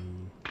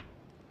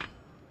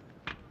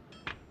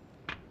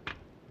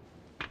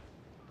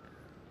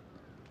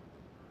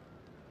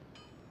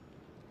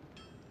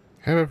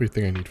 I have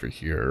everything I need for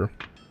here.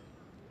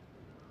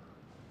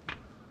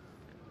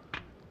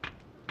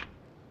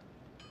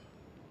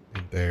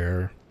 And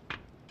there.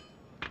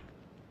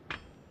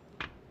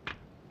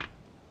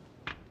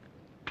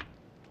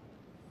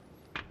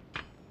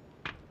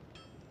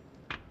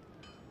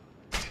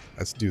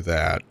 Let's do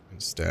that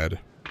instead.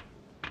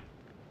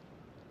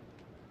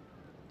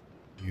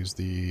 Use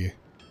the...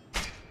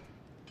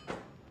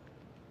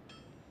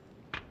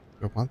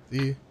 do I want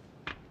the...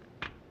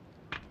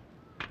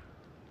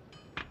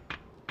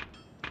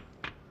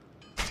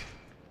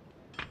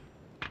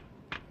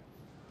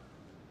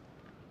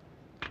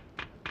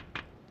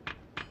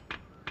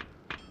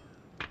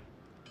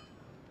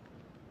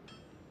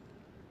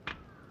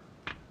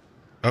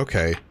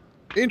 okay.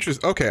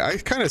 Okay, I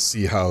kind of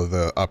see how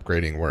the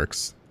upgrading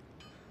works.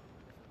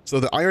 So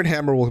the iron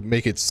hammer will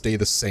make it stay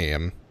the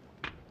same.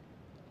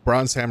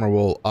 Bronze hammer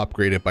will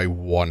upgrade it by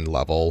 1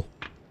 level.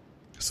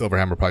 Silver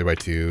hammer probably by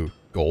 2.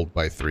 Gold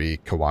by 3.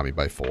 Kiwami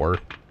by 4.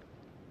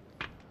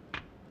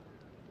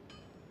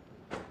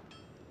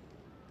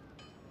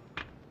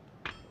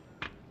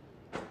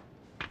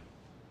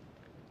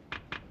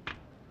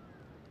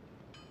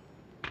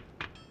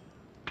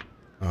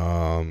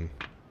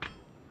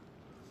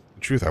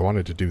 In truth, I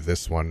wanted to do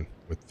this one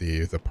with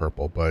the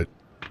purple, but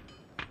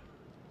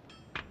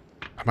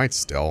I might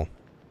still.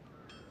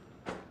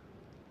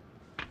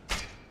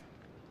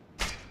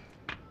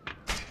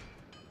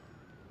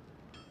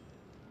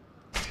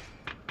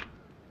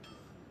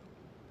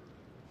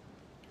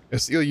 A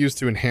seal used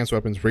to enhance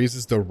weapons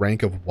raises the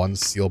rank of one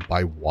seal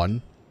by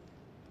 1.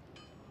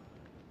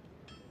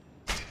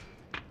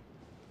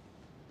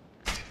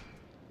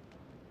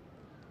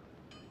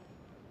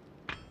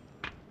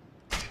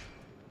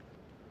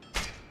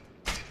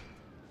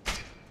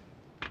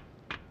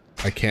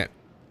 I can't,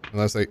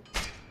 unless I...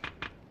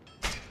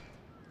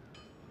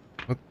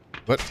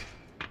 What?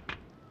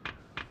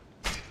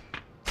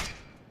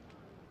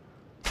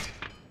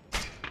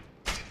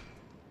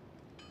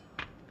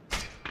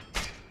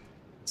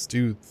 Let's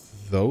do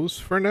those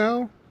for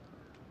now.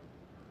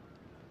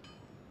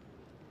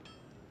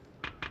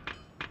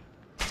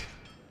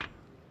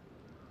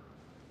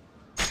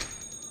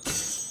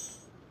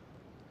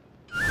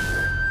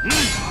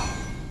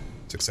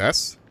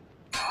 Success.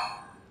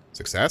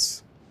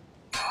 Success.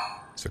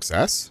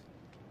 Success?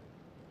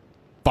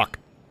 Fuck.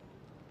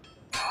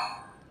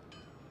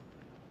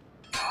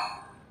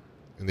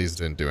 And these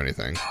didn't do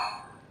anything.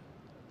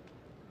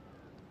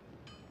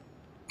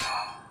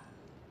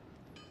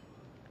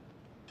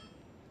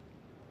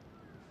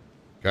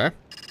 Okay.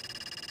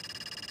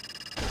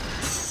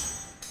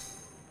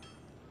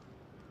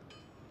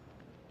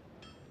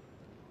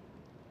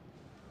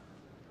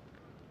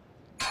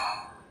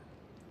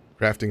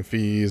 Crafting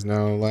fees,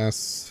 no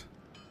less.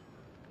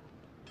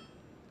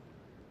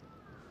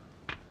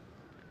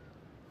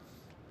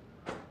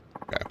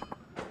 Okay.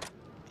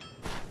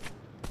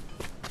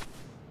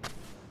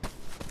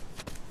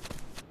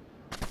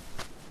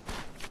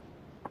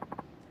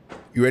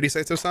 You ready,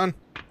 Saito-san?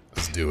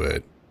 Let's do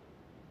it.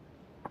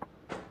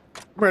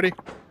 I'm ready.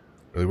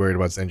 Really worried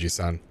about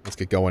Zenji-san. Let's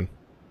get going.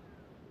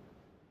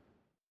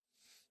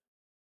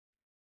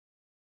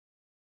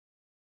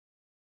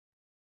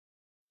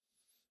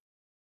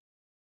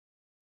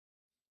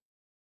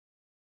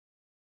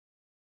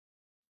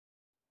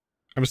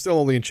 I'm still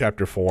only in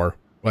chapter 4.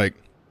 Like,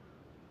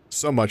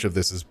 so much of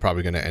this is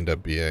probably going to end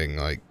up being,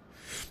 like,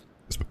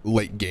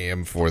 late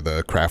game for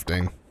the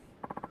crafting.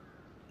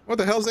 What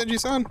the hell,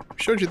 Zenji-san?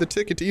 Showed you the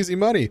ticket to easy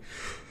money.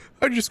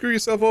 How'd you screw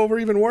yourself over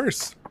even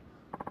worse?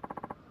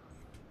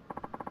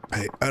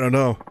 I don't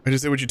know. I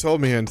just did what you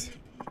told me and...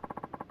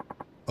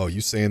 Oh,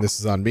 you saying this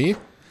is on me?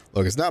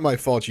 Look, it's not my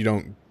fault you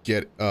don't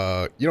get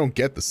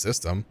the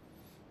system.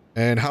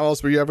 And how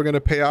else were you ever going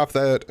to pay off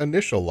that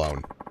initial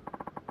loan?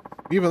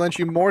 We even lent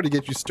you more to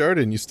get you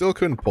started and you still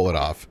couldn't pull it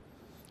off.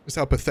 Just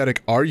how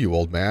pathetic are you,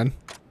 old man?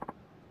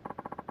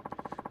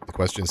 The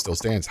question still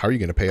stands. How are you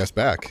going to pay us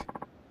back?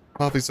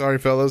 Awfully sorry,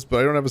 fellas,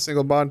 but I don't have a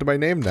single bond to my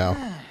name now.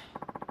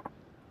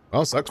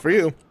 Well, sucks for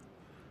you.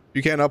 If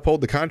you can't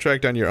uphold the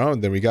contract on your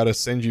own, then we gotta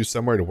send you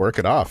somewhere to work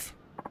it off.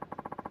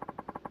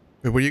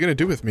 Wait, what are you gonna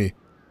do with me?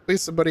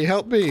 Please, somebody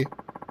help me.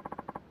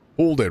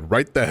 Hold it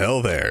right the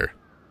hell there.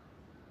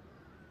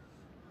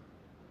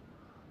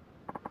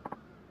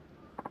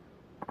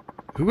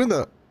 Who in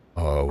the...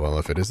 Oh, well,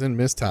 if it isn't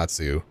Miss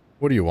Tatsu,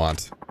 what do you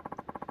want?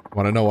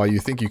 Want to know why you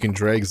think you can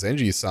drag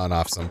Zenji-san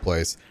off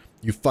someplace?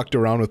 You fucked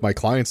around with my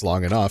clients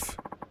long enough.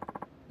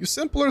 You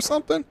simple or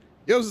something?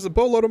 He owes us a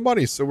boatload of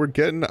money, so we're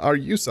getting our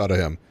use out of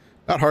him.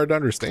 Not hard to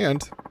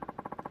understand.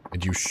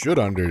 And you should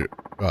understand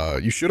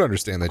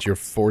that you're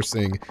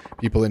forcing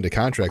people into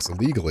contracts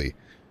illegally.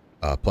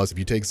 Plus, if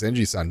you take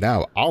Zenji-san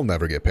now, I'll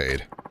never get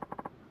paid.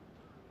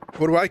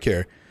 What do I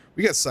care?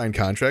 We got signed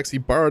contracts. He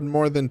borrowed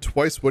more than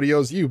twice what he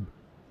owes you.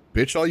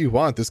 Bitch all you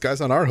want. This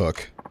guy's on our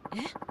hook.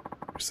 You're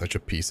such a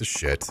piece of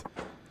shit.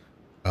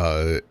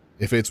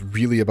 If it's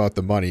really about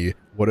the money,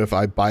 what if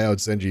I buy out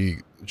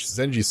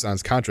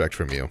Zenji-san's contract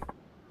from you?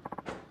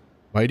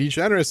 Mighty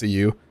generous of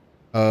you.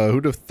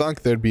 Who'd have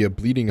thunk there'd be a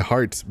bleeding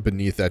heart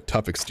beneath that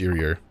tough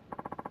exterior?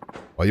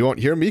 Well, you won't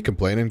hear me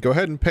complaining. Go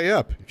ahead and pay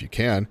up, if you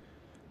can.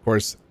 Of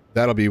course,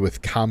 that'll be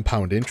with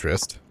compound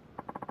interest.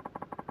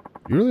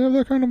 You really have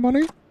that kind of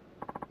money?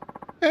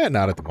 Eh,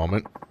 not at the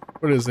moment.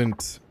 But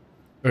isn't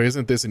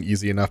this an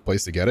easy enough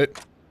place to get it?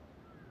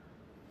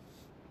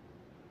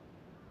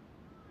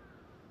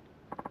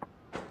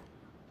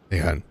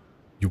 Hang on.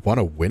 You want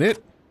to win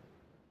it?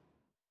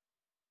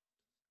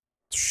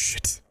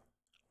 Shit.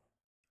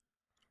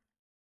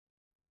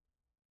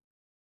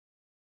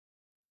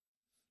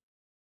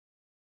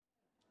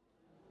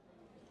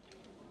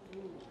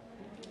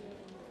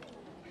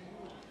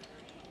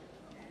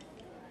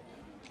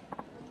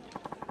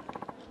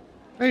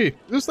 Hey, is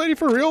this lady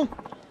for real?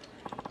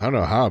 I don't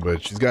know how,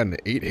 but she's gotten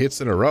 8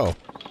 hits in a row.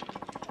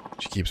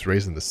 She keeps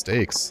raising the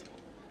stakes.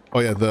 Oh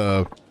yeah,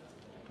 the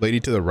lady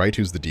to the right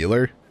who's the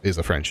dealer is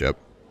a friendship.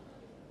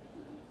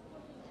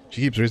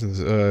 She keeps raising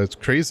it's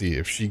crazy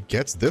if she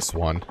gets this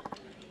one.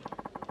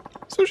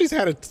 So she's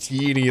had a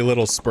teeny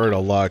little spurt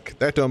of luck.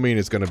 That don't mean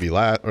it's gonna be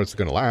it's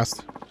gonna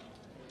last.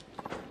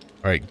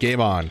 Alright, game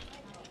on.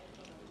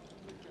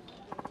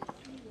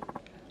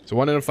 So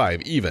 1 out of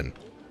 5, even.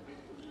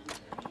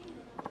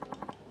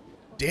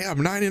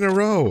 Damn, 9 in a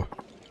row.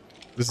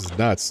 This is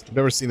nuts. I've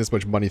never seen this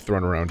much money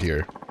thrown around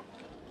here.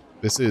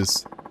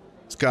 It's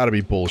gotta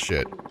be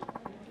bullshit.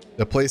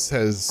 The place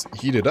has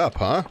heated up,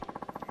 huh?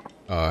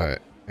 And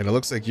it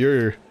looks like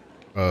you're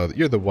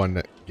the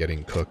one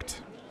getting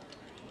cooked.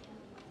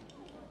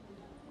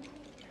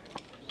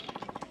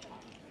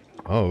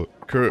 Oh,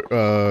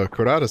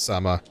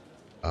 Kurata-sama.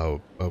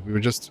 Oh, we were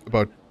just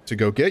about to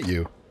go get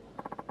you.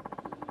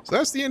 So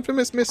that's the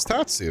infamous Miss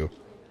Tatsu.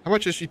 How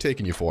much is she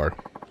taking you for?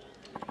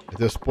 At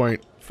this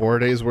point, 4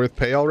 days worth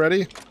pay already?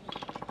 You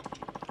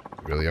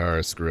really are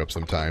a screw up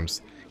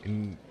sometimes.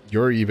 And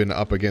you're even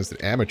up against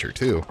an amateur,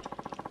 too.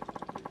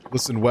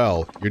 Listen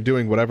well, you're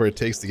doing whatever it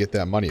takes to get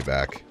that money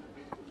back.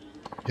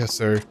 Yes,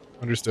 sir.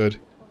 Understood.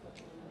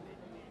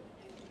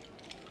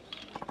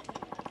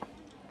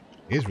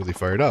 He's really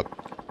fired up.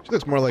 She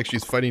looks more like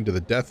she's fighting to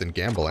the death in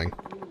gambling.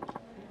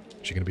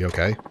 Is she gonna be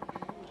okay?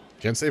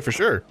 Can't say for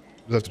sure.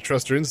 You'll have to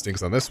trust her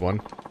instincts on this one.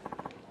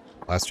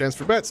 Last chance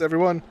for bets,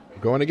 everyone.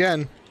 We're going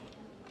again.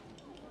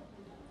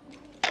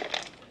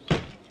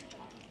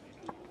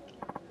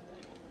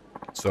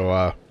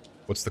 So,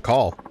 what's the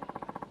call?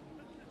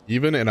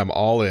 Even, and I'm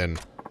all in.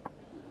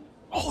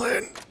 All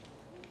in!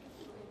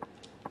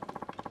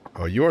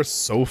 Oh, you are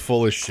so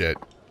full of shit.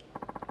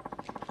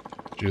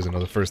 She doesn't know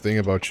the first thing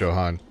about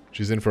Shohan.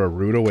 She's in for a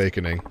rude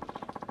awakening.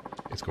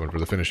 It's going for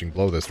the finishing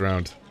blow this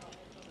round.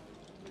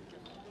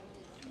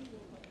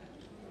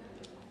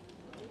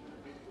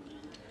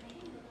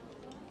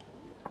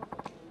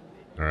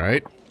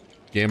 Alright.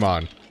 Game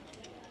on.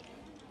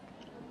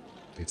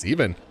 It's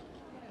even.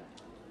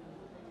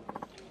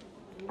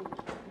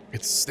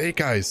 It's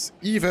Snake Eyes.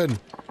 Even.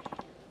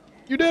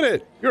 You did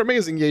it. You're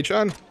amazing,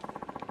 Ye-chan.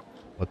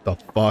 What the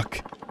fuck?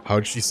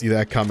 How'd she see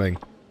that coming?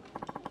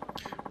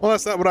 Well,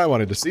 that's not what I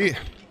wanted to see.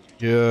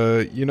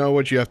 You know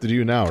what you have to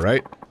do now,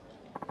 right?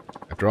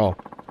 After all,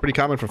 pretty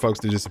common for folks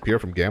to disappear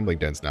from gambling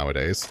dens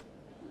nowadays.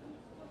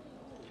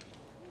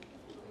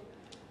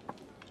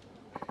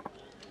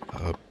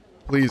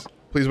 Please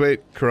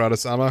wait,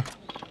 Kurata-sama.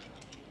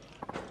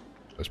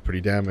 That's pretty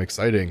damn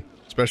exciting,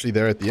 especially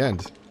there at the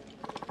end.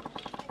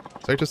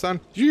 Saito-san,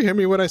 did you hear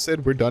me when I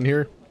said we're done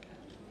here?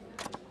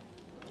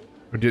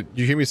 Or did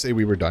you hear me say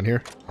we were done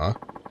here? Huh?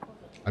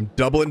 I'm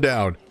doubling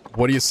down.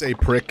 What do you say,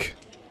 prick?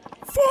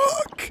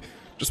 Fuck!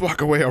 Just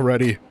walk away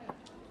already.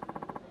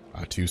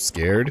 Too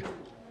scared?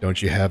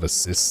 Don't you have a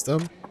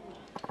system?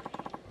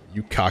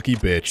 You cocky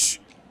bitch.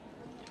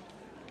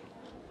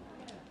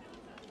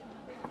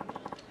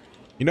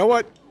 You know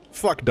what?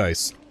 Fuck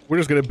dice. We're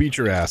just gonna beat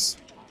your ass.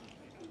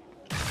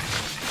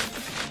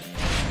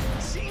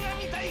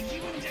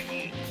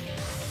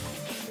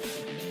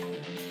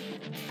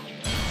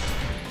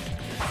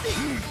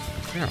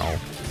 Ow.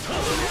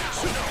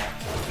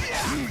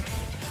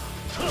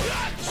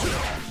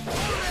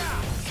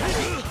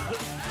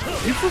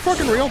 You for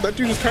fucking real? That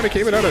dude just kind of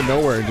came in out of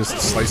nowhere and just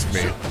sliced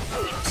me.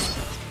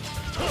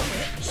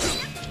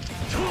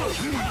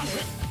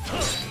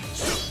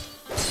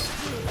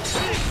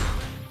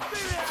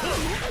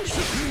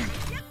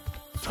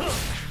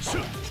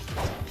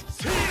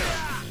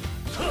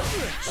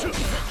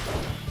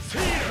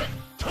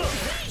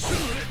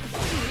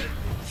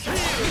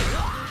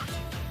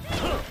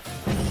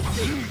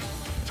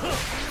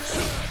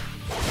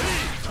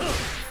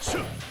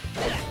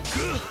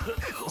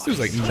 This dude's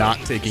like not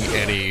taking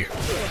any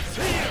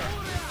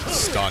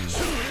stun.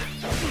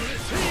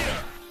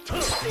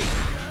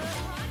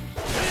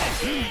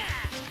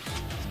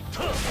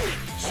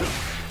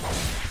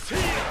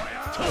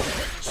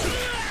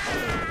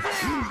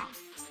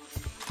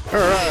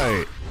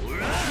 Alright.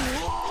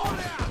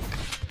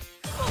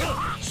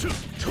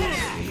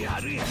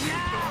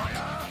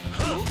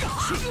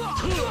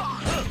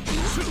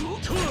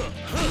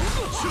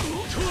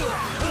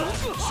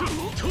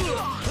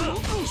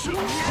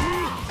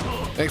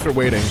 Thanks for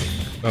waiting.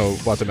 Oh,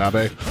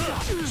 Watanabe.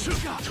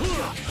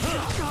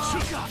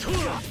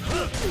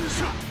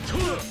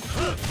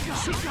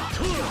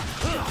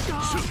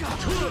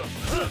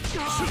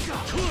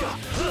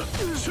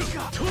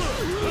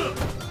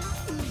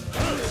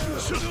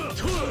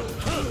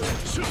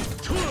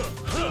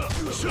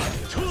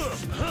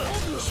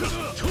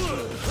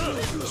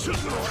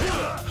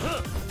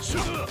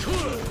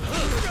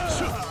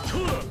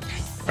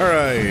 All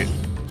right.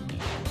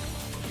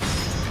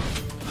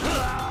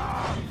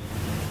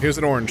 Here's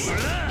an orange.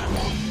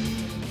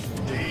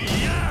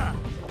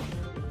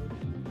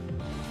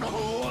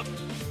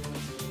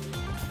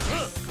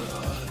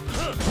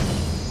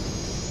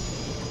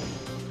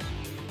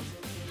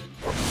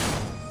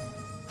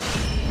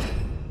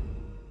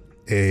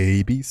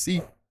 A, B,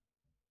 C.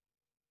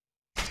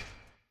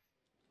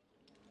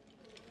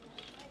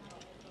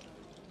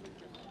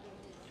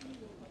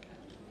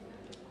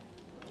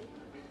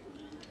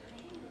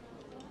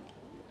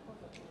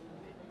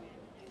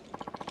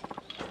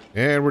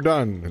 And we're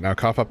done. Now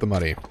cough up the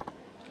money.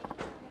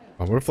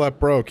 Oh, we're flat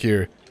broke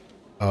here.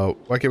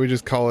 Why can't we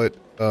just call it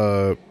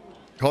from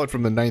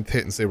the 9th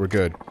hit and say we're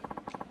good?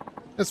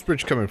 That's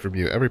rich coming from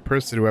you. Every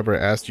person who ever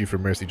asked you for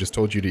mercy just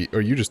told you to,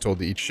 or you just told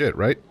to eat shit,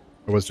 right?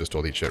 Or was just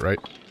told to eat shit, right?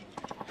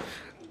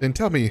 Then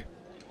tell me,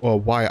 well,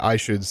 why I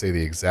should say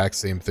the exact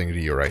same thing to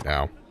you right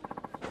now.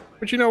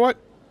 But you know what?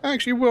 I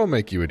actually will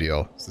make you a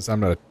deal, since I'm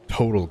not a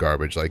total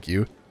garbage like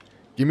you.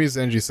 Give me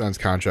Zenji-san's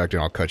contract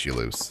and I'll cut you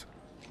loose.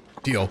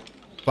 Deal.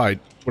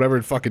 Fine. Whatever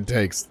it fucking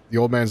takes. The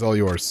old man's all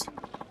yours.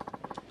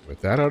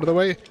 With that out of the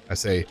way, I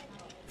say,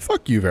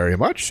 fuck you very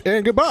much,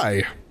 and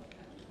goodbye.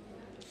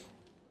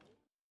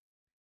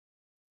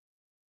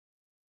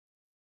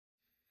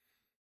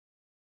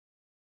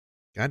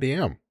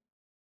 Goddamn.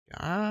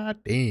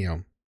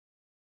 Goddamn.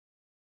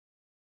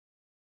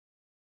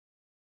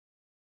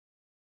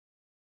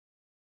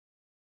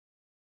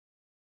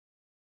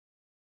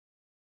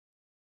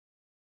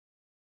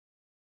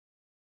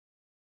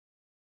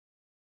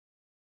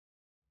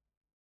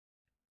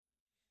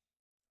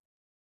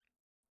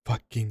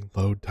 Fucking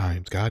load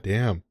times.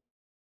 Goddamn.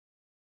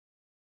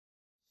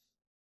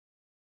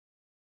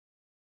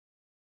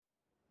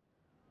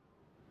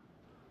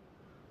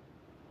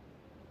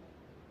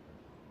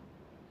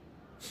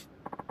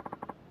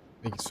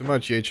 Thank you so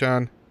much,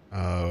 Ye-chan.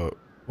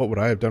 What would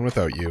I have done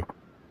without you?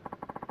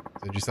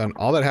 Zenji-san,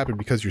 all that happened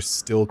because you're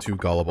still too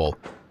gullible.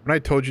 When I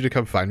told you to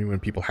come find me when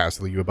people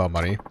hassle you about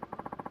money,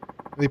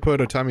 they put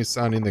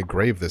Otami-san in the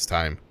grave this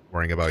time,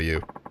 worrying about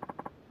you.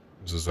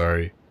 I'm so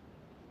sorry.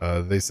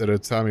 They said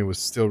Otami was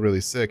still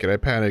really sick, and I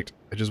panicked.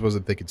 I just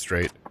wasn't thinking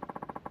straight.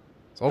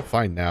 It's all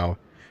fine now.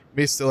 You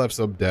may still have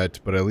some debt,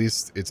 but at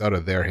least it's out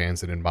of their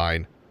hands and in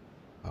mine.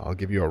 I'll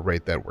give you a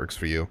rate that works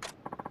for you.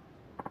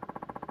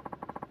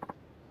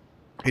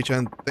 Hey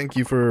Chan, thank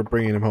you for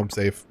bringing him home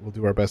safe. We'll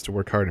do our best to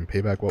work hard and pay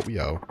back what we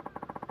owe.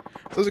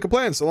 Sounds like a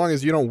plan, so long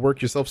as you don't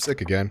work yourself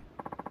sick again.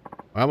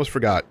 I almost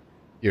forgot.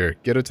 Here,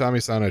 get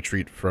Otami-san a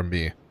treat from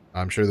me.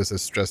 I'm sure this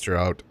has stressed her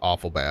out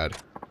awful bad.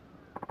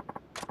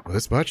 Oh,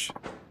 this much?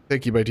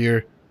 Thank you, my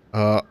dear.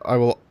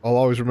 I'll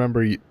always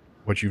remember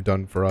what you've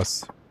done for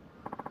us.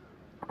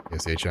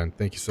 Yes, Hey-chan,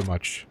 thank you so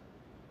much.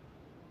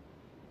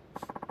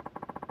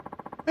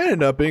 It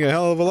ended up being a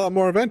hell of a lot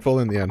more eventful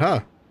in the end,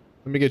 huh?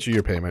 Let me get you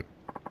your payment.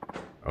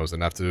 I was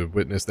enough to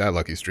witness that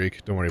lucky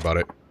streak. Don't worry about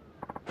it.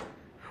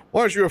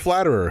 Well, aren't you a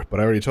flatterer? But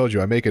I already told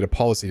you I make it a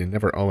policy to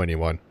never owe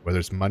anyone, whether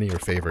it's money or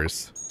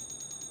favors.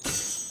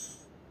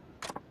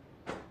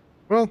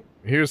 Well,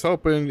 here's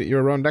hoping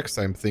you're around next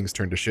time things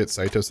turn to shit,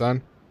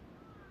 Saito-san.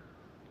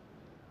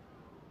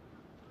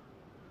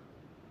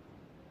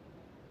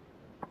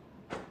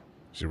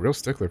 She's a real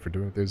stickler for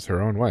doing things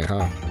her own way,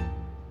 huh?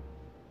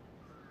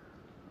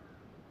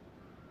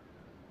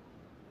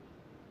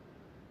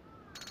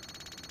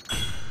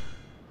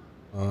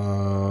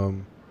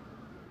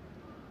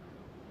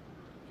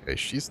 Okay,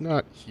 she's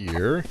not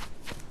here.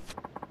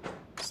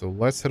 So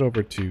let's head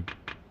over to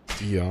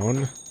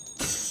Dion.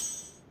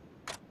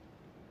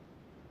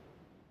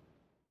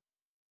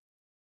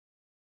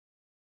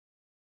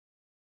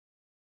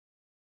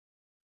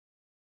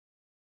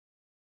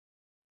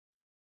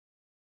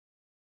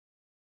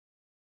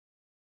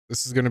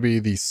 This is going to be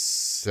the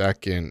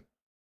second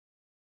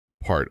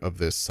part of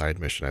this side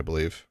mission, I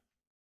believe.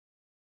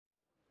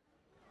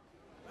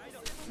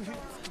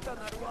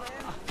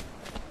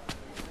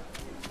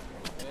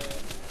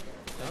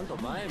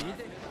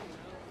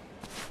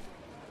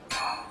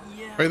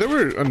 Right, there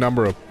were a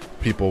number of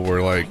people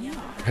were like,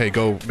 hey,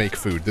 go make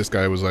food. This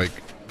guy was like,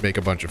 make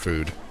a bunch of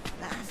food.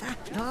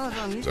 So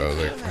I was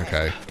like,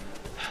 okay.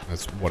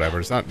 That's whatever.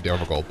 It's not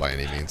difficult by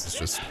any means. It's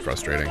just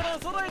frustrating.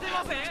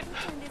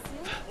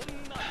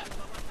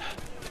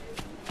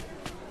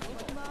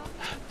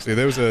 See,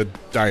 there was a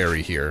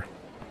diary here.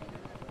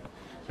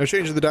 No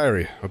change in the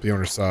diary. Hope the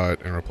owner saw it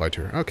and replied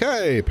to her.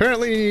 Okay,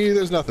 apparently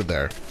there's nothing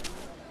there.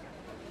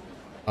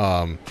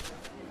 But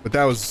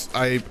that was,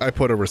 I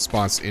put a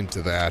response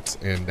into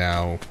that, and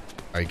now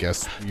I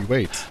guess we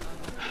wait.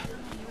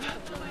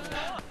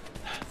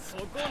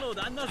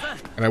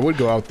 And I would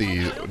go out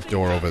the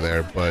door over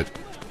there, but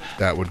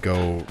that would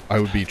go, I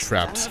would be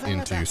trapped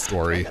into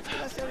story.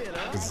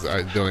 Because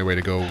the only way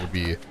to go would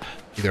be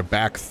either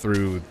back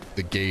through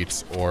the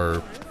gate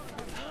or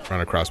run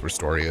across where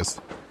story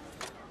is.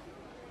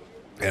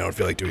 I don't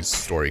feel like doing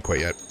story quite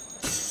yet.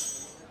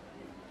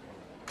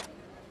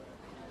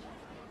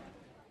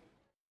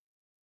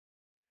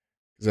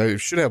 I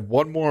should have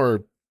one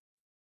more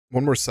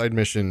side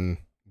mission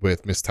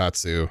with Miss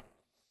Tatsu.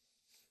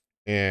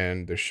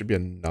 And there should be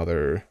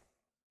another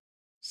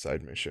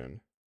side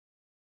mission.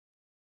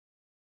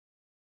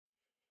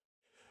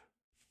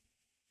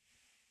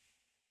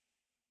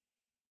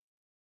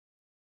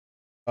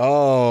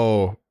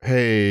 Oh,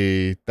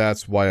 hey,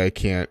 that's why I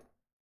can't.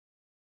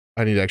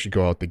 I need to actually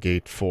go out the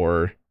gate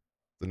for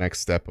the next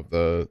step of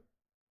that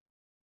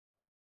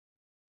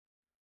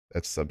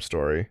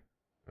sub-story.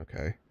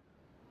 Okay.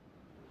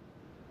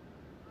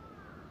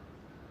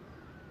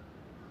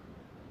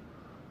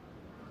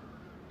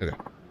 Okay.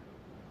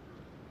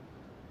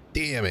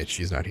 Damn it,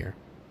 she's not here.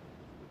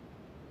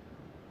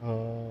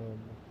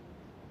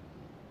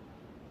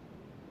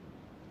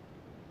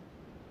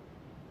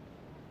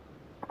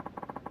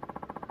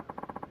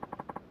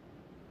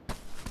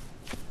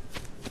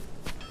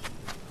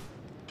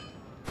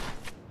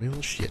 Well,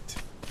 shit.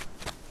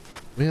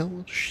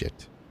 Well,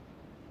 shit.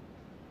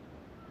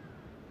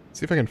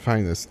 See if I can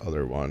find this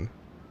other one.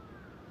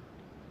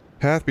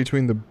 Path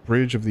between the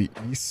bridge of the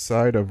east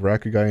side of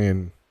Rakugai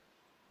and...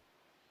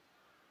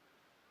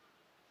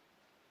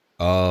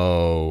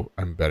 Oh,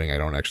 I'm betting I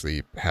don't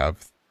actually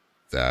have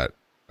that.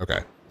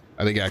 Okay.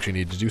 I think I actually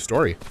need to do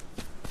story.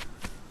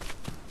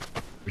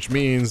 Which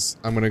means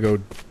I'm going to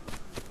go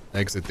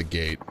exit the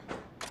gate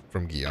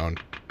from Gion.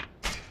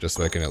 Just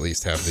so I can at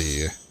least have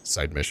the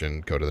side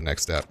mission go to the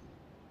next step.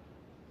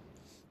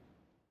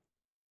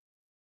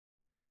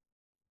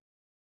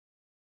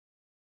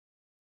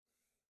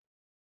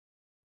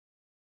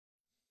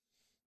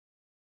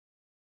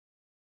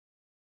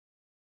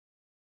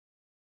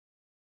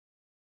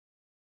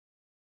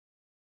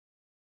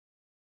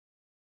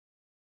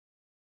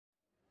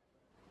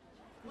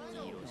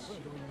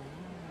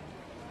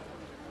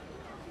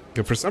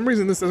 Yeah, for some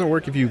reason, this doesn't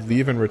work if you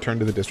leave and return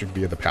to the district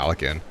via the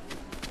Pelican.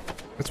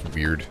 That's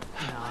weird.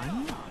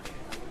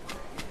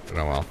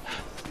 Oh well.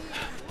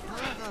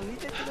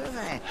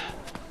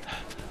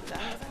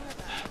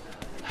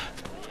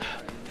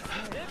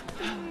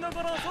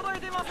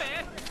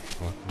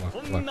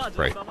 Left,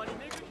 right.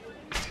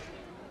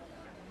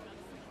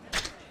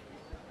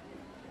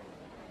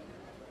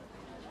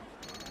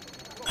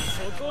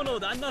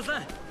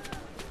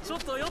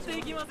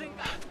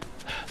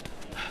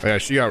 Oh yeah,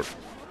 she got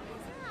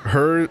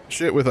her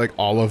shit with like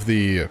all of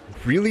the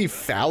really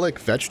phallic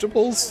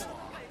vegetables.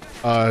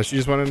 She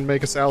just wanted to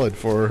make a salad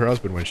for her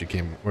husband when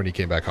he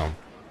came back home.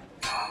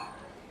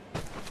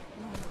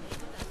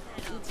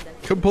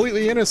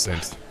 Completely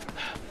innocent.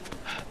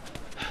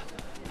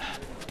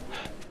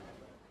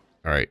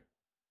 All right.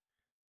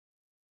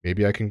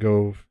 Maybe I can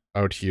go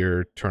out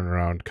here, turn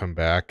around, come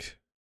back.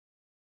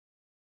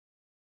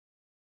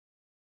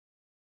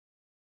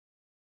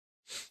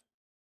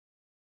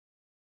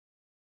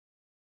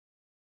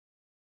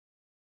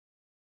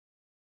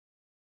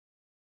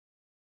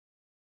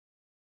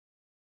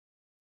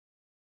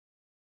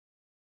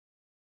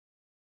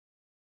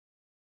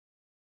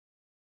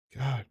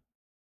 God,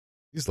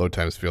 these load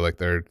times feel like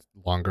they're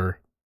longer.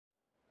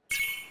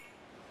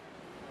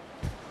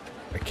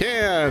 I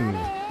can!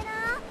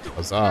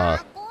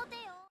 Huzzah.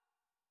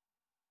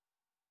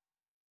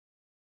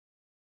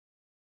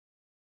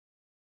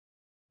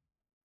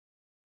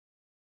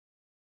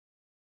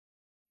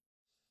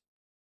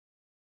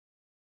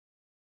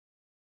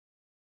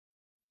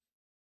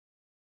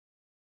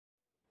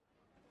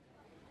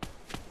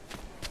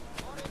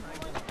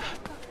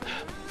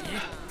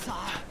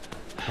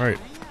 Alright.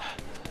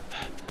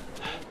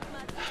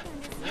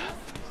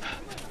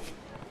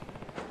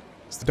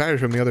 It's the diary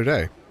from the other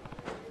day.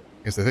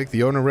 Yes, I think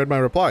the owner read my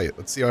reply.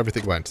 Let's see how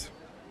everything went.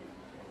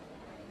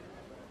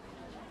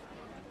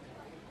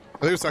 I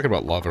think it was talking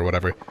about love or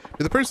whatever.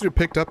 To the person who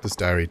picked up this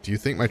diary, do you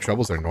think my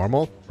troubles are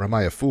normal? Or am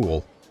I a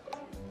fool?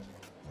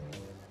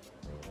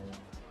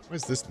 What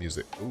is this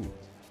music? Ooh,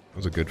 that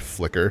was a good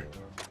flicker.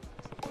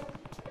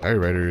 Diary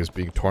writer is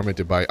being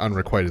tormented by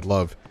unrequited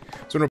love.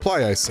 So in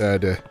reply I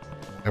said,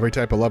 every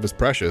type of love is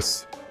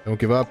precious. Don't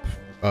give up,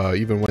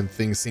 even when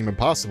things seem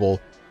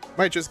impossible. You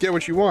might just get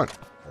what you want.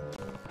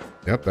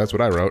 Yep, that's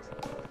what I wrote.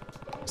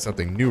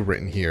 Something new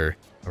written here.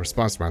 A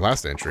response to my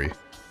last entry.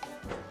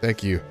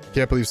 Thank you.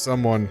 Can't believe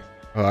someone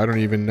I don't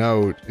even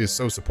know is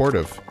so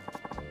supportive.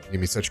 Gave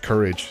me such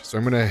courage. So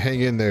I'm gonna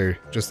hang in there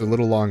just a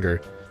little longer.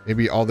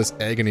 Maybe all this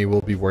agony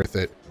will be worth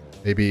it.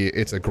 Maybe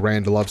it's a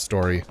grand love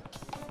story.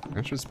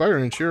 I should inspire her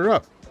and cheer her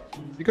up.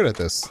 Be good at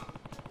this.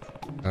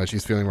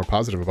 She's feeling more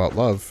positive about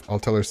love. I'll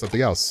tell her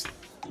something else.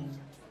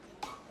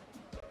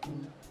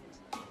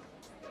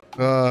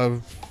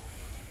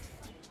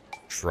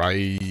 Try...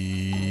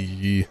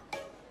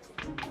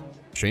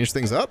 change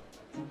things up?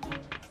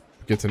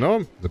 Get to know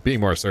him? The being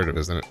more assertive,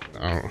 isn't it?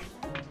 I don't know.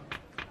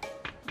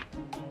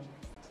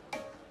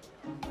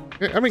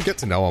 I mean, get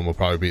to know him will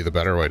probably be the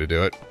better way to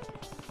do it.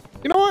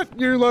 You know what?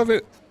 Your love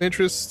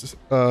interest,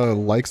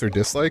 likes or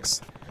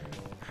dislikes?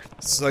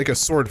 It's like a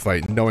sword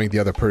fight. Knowing the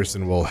other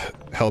person will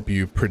help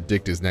you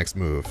predict his next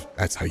move.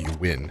 That's how you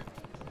win.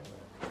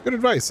 Good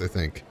advice, I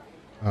think.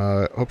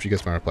 Hope she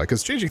gets my reply.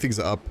 Because changing things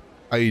up,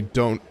 I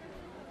don't...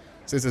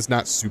 Since it's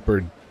not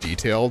super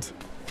detailed,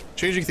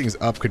 changing things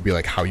up could be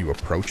like how you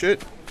approach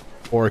it.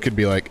 Or it could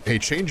be like, hey,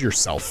 change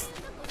yourself.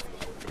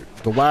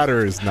 The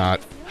latter is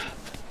not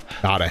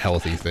a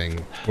healthy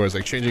thing. Whereas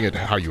like changing it to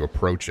how you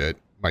approach it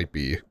might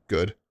be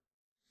good.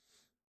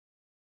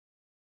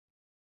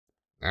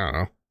 I don't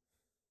know.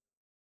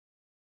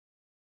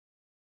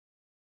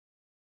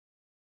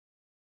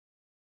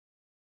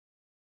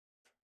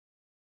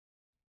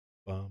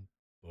 Bum,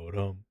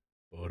 ba-dum,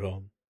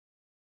 ba-dum.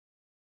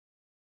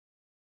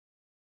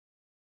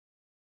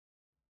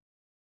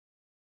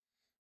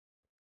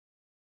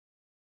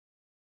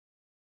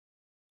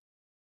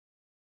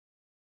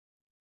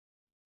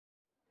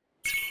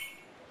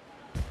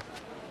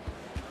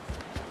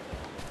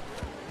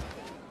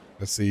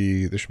 Let's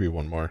see. There should be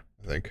one more,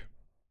 I think.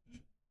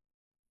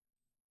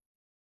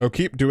 Oh,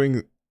 keep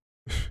doing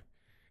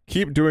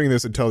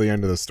this until the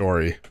end of the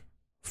story.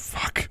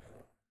 Fuck.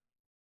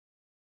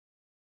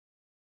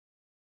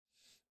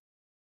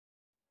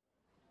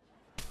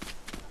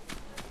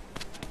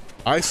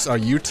 I saw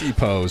you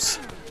T-pose.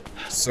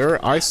 Sir,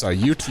 I saw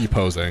you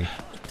T-posing.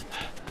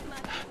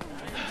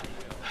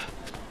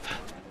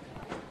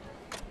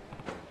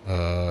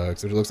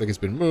 So it looks like it's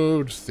been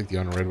moved. I think the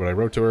owner read what I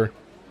wrote to her.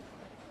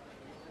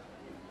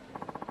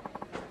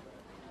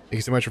 Thank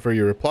you so much for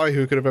your reply.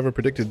 Who could have ever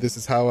predicted this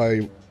is how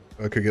I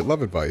could get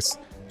love advice?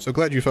 So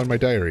glad you found my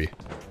diary.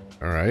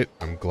 Alright,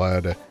 I'm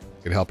glad I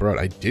could help her out.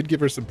 I did give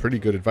her some pretty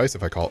good advice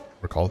if I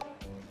recall.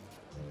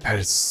 That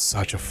is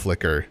such a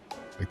flicker.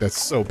 Like,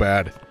 that's so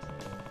bad.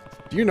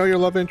 Do you know your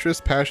love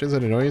interests, passions,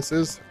 and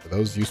annoyances? Are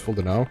those useful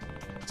to know?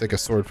 It's like a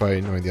sword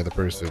fight, knowing the other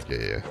person.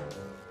 Yeah.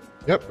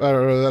 Yep,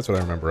 that's what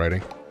I remember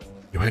writing.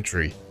 New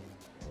entry.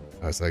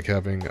 It's like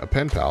having a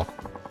pen pal.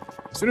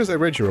 As soon as I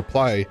read your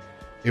reply,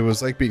 it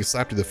was like being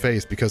slapped in the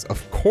face because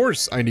of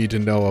course I need to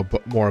know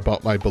more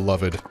about my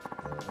beloved.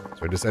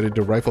 So I decided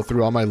to rifle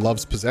through all my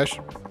love's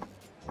possession.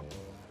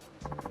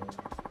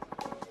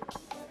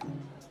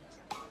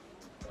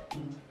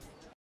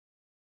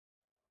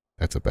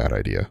 That's a bad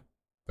idea.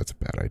 That's a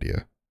bad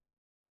idea.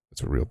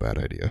 That's a real bad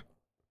idea.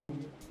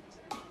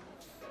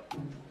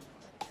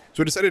 So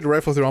I decided to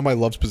rifle through all my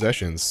love's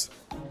possessions.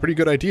 Pretty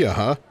good idea,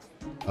 huh?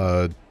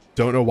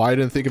 Don't know why I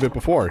didn't think of it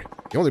before.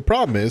 The only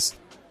problem is,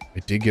 I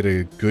did get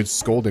a good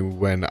scolding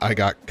when I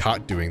got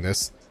caught doing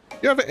this. Do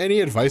you have any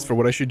advice for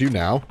what I should do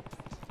now?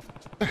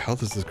 What the hell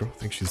does this girl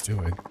think she's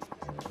doing?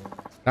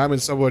 I'm in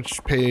so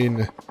much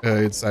pain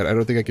inside. I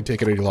don't think I can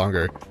take it any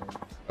longer.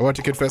 I want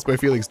to confess my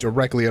feelings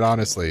directly and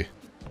honestly.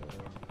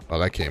 Well,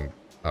 that came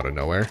out of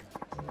nowhere.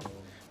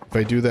 If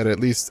I do that, at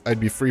least I'd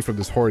be free from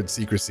this horrid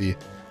secrecy.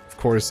 Of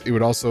course, it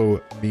would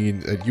also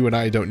mean that you and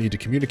I don't need to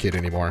communicate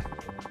anymore.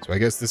 So I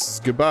guess this is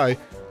goodbye,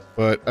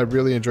 but I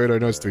really enjoyed our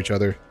notes to each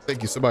other.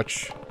 Thank you so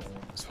much.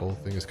 This whole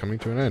thing is coming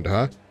to an end,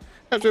 huh?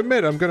 I have to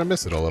admit, I'm gonna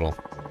miss it a little.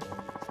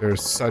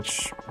 There's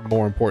such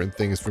more important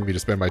things for me to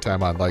spend my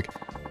time on, like,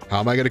 how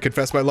am I gonna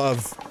confess my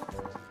love?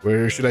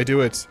 Where should I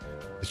do it?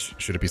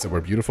 Should it be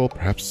somewhere beautiful?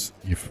 Perhaps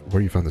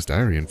where you found this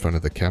diary in front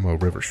of the Camo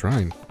River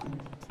Shrine.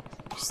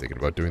 Just thinking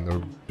about doing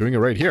it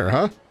right here,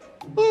 huh?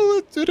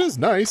 Well, it is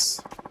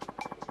nice.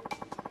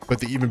 But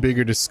the even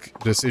bigger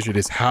decision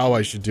is how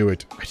I should do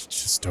it. I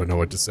just don't know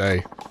what to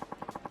say.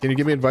 Can you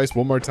give me advice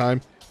one more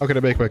time? How can I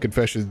make my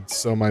confession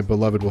so my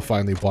beloved will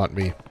finally want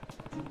me?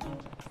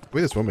 The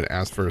way this woman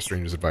asked for a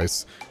stranger's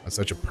advice on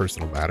such a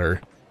personal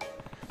matter.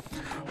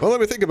 Well,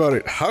 let me think about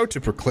it. How to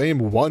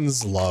proclaim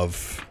one's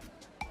love.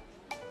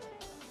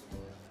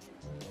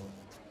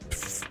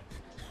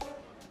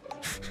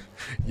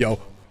 Yo,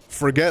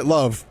 forget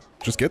love.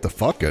 Just get the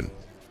fucking.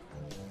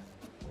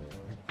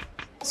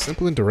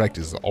 Simple and direct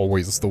is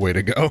always the way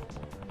to go.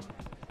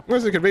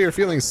 Whereas to convey your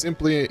feelings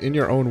simply in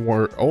your own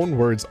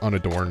words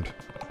unadorned.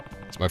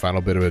 It's my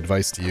final bit of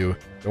advice to you.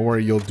 Don't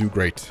worry, you'll do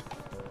great.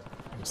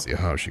 Let's see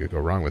how she could go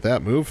wrong with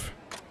that move.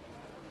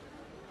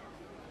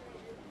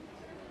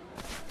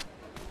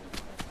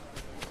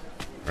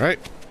 Alright.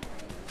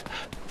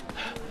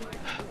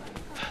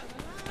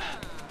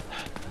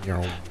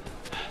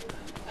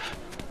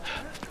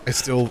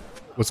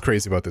 What's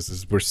crazy about this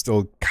is we're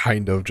still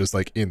kind of just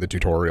like in the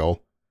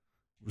tutorial.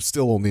 We're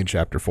still only in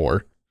chapter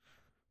 4.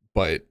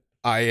 But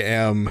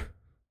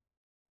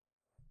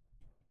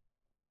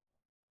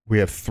we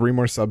have 3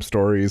 more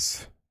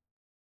sub-stories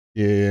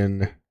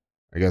in,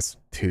 I guess,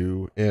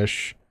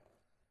 2-ish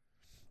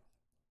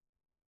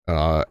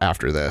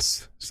after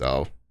this.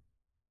 So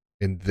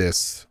in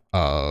this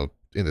in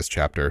this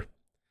chapter.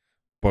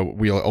 But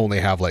we'll only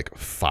have like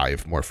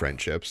 5 more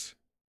friendships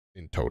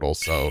in total,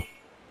 so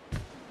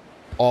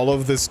all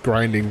of this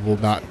grinding will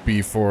not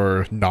be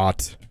for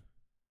naught.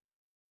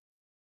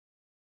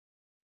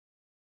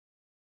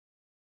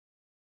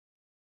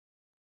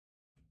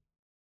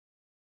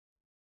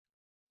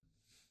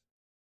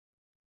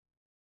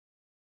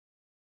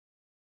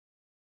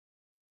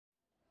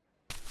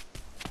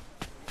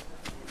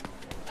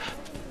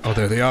 Oh,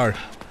 there they are.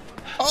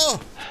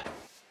 Oh!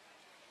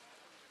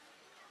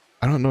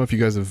 I don't know if you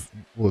guys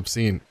will have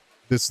seen.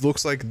 This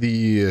looks like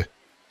the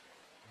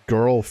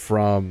girl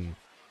from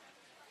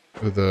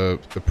the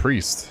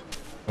priest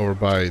over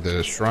by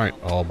the shrine.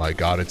 Oh my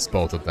god, it's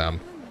both of them.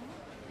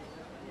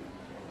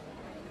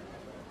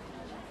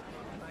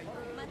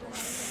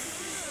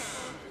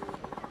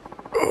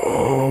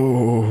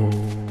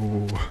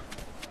 Oh.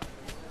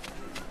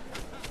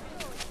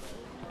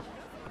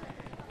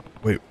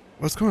 Wait,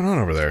 what's going on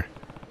over there?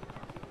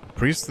 The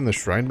priest and the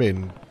shrine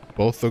maiden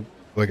both look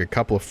like a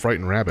couple of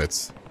frightened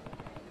rabbits.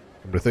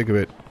 Come to think of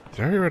it,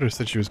 diary writer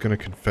said she was going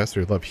to confess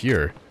her love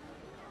here.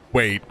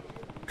 Wait,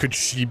 could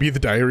she be the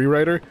diary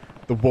writer?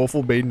 The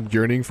woeful maiden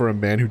yearning for a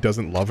man who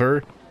doesn't love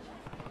her?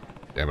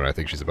 Damn it, I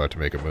think she's about to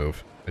make a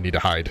move. I need to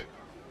hide.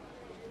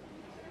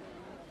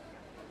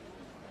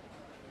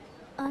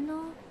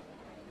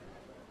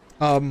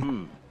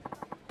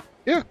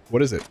 Yeah,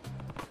 what is it?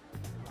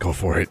 Go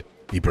for it.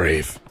 Be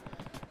brave.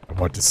 I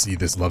want to see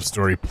this love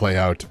story play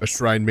out. A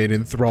shrine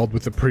maiden enthralled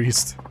with a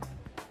priest.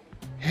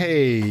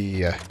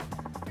 Hey,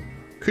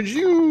 could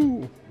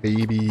you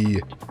maybe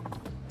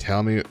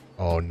tell me?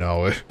 Oh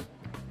no.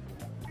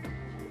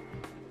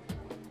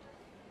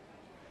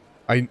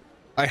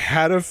 I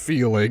had a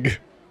feeling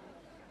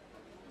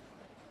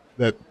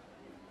that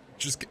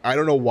I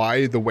don't know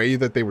why, the way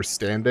that they were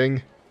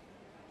standing,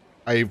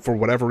 I, for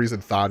whatever reason,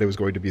 thought it was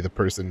going to be the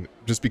person,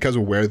 just because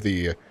of where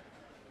the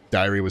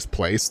diary was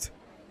placed,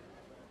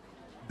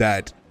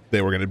 that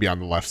they were going to be on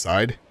the left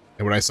side.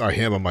 And when I saw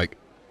him, I'm like,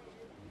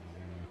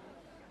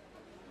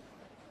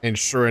 and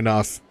sure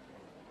enough,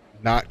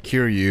 not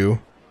Kiryu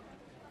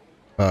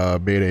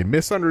made a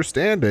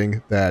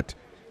misunderstanding that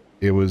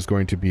it was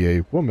going to be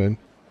a woman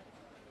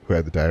who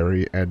had the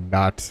diary and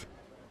not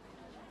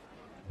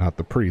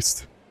the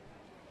priest.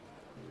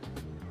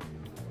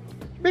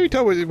 Maybe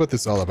tell me what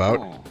this is all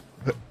about.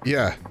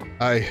 Yeah,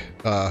 I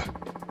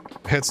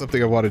had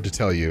something I wanted to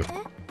tell you.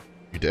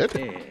 You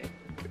did?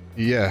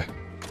 Yeah.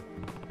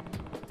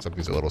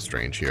 Something's a little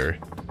strange here.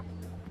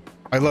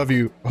 I love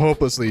you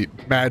hopelessly,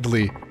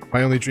 madly.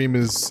 My only dream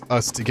is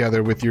us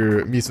together with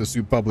your miso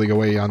soup bubbling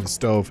away on the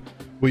stove.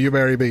 Will you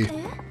marry me?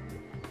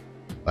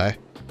 What?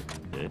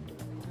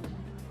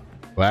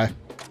 What?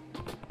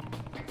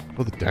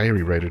 Told the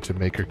diary writer to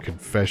make her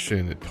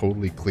confession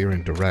totally clear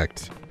and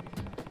direct.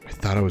 I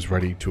thought I was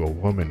writing to a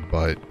woman,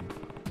 but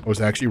I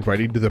was actually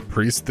writing to the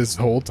priest this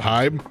whole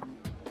time?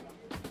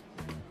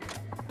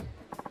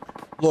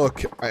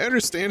 Look, I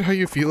understand how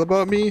you feel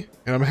about me,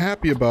 and I'm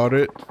happy about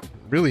it.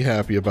 Really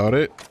happy about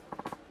it.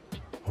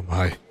 Oh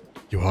my,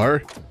 you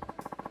are?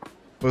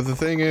 But the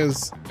thing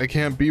is, I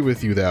can't be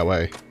with you that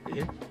way.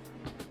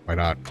 Why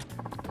not?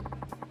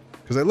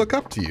 Because I look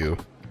up to you.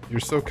 You're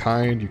so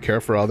kind, you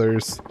care for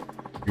others.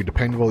 You're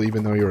dependable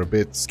even though you're a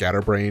bit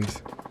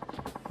scatterbrained.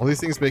 All these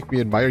things make me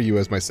admire you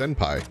as my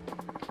senpai.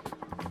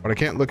 But I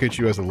can't look at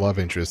you as a love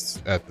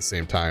interest at the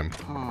same time.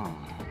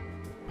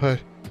 But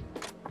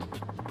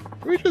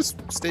can we just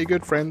stay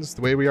good friends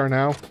the way we are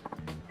now?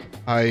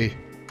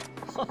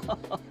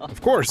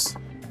 Of course!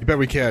 You bet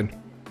we can.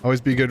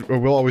 Always be good, or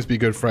we'll always be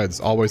good friends,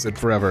 always and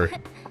forever.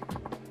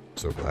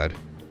 So glad.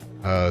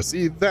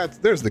 See,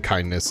 there's the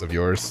kindness of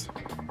yours.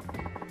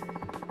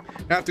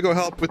 I have to go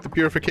help with the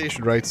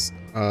purification rites,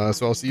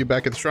 so I'll see you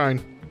back at the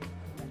shrine.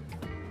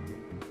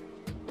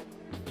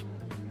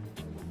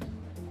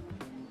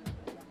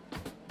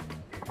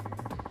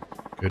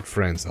 Good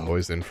friends,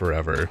 always and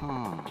forever.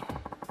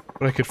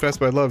 But I confess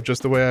my love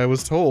just the way I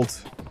was told.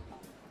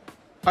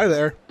 Hi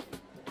there.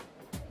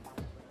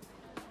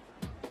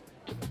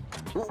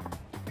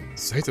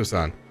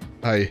 Saito-san,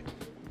 I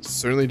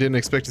certainly didn't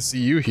expect to see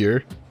you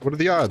here. What are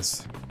the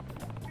odds?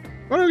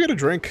 Why don't we get a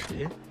drink?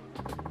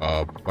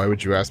 Why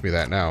would you ask me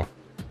that now?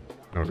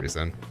 No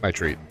reason. My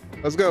treat.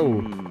 Let's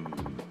go.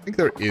 I think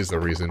there is a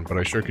reason, but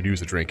I sure could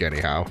use a drink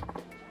anyhow.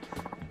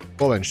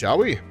 Well then, shall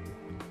we?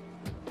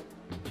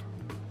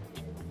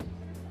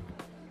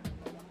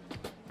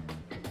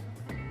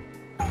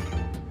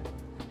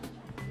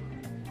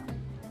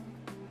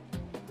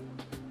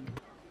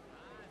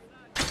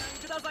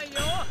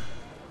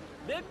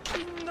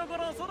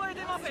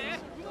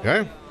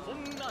 Okay.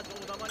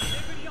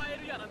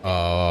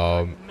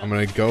 I'm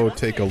gonna go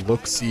take a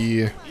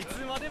look-see.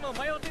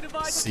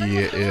 See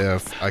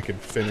if I can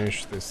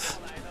finish this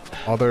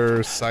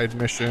other side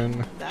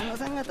mission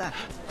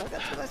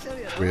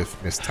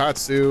with Miss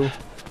Tatsu.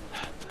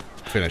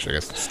 Finish, I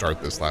guess,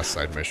 start this last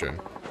side mission.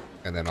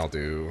 And then I'll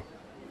do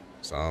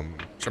some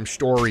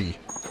story.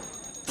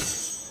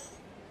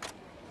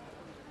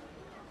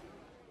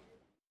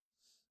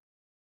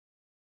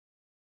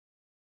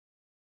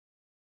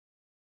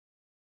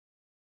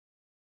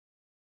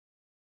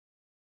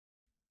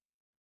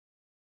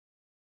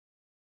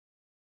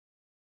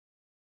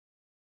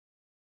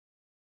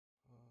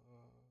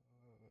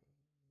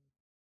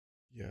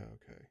 Yeah,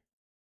 okay.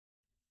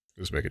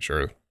 Just making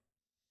sure.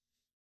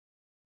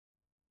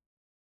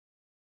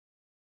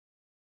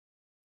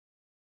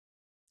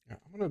 Yeah,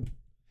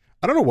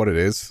 I don't know what it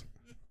is.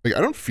 Like,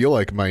 I don't feel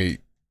like my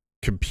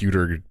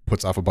computer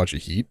puts off a bunch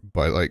of heat,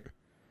 but like,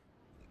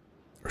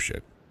 oh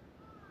shit.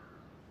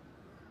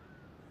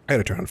 I had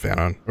to turn the fan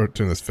on, or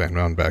turn this fan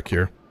on back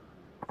here.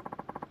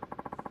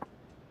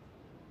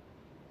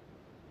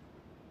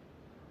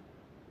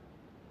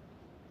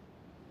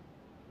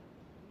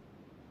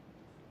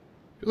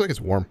 Feels like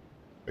it's warm.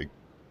 Like,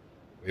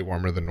 way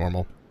warmer than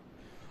normal.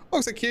 Oh,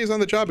 looks like Kay's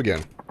on the job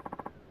again.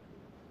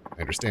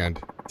 I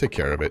understand. Take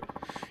care of it.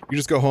 You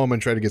just go home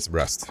and try to get some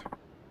rest.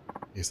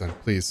 Hey, son,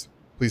 please.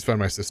 Please find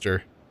my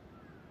sister.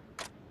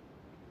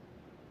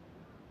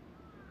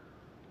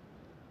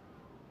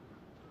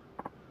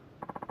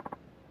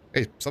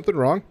 Hey, something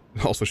wrong?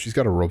 Also, she's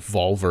got a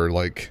revolver,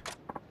 like...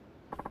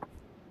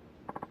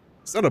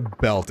 It's not a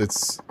belt,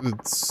 it's...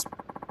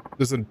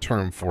 There's a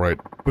term for it,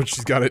 but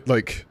she's got it,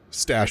 like,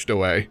 stashed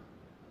away.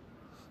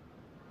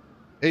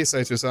 Hey,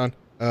 Saito-san.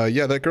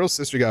 Yeah, that girl's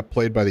sister got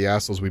played by the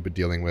assholes we've been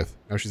dealing with.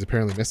 Now she's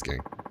apparently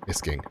missing.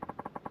 You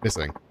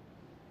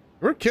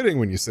weren't kidding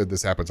when you said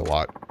this happens a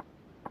lot.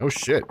 No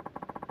shit.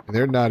 And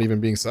they're not even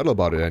being subtle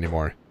about it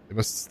anymore. They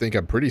must think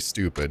I'm pretty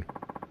stupid.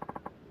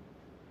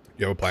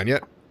 You have a plan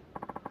yet?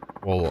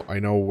 Well, I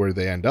know where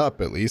they end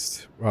up, at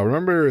least. Well,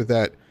 remember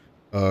that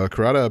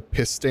Kurata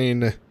piss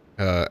stain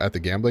at the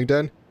gambling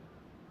den?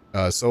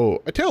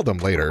 So I tailed them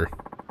later.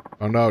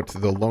 Found out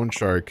the loan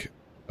sharks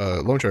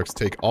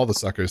take all the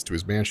suckers to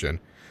his mansion.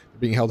 They're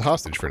being held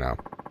hostage for now.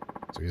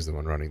 So he's the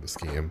one running the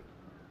scheme.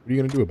 What are you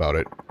going to do about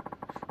it?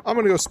 I'm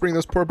going to go spring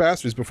those poor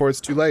bastards before it's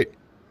too late.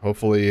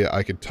 Hopefully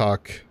I could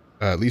talk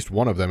at least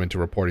one of them into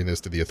reporting this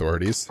to the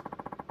authorities.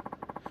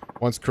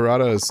 Once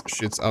Kurata's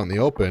shit's out in the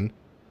open,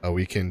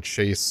 we can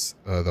chase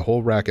the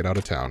whole racket out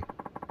of town.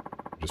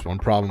 Just one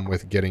problem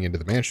with getting into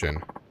the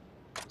mansion.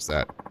 What's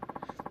that?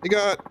 They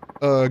got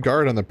a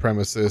guard on the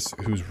premises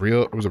who's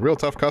a real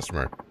tough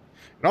customer.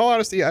 In all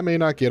honesty, I may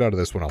not get out of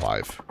this one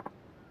alive.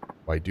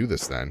 Why do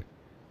this then?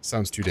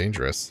 Sounds too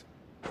dangerous.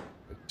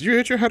 Did you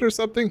hit your head or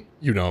something?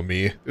 You know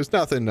me. There's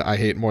nothing I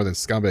hate more than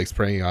scumbags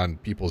preying on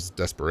people's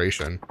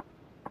desperation.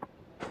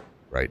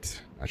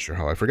 Right. Not sure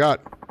how I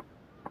forgot.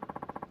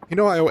 You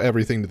know I owe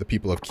everything to the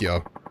people of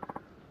Kyo.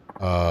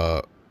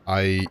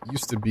 I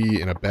used to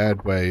be in a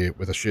bad way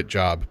with a shit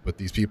job, but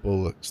these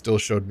people still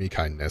showed me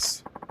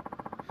kindness.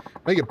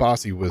 I get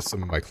bossy with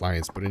some of my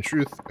clients, but in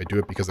truth, I do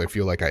it because I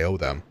feel like I owe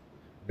them,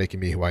 making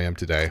me who I am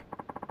today.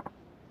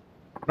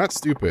 I'm not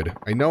stupid.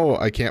 I know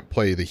I can't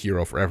play the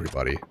hero for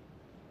everybody,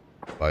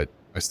 but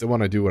I still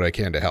want to do what I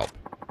can to help.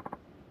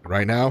 And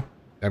right now,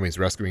 that means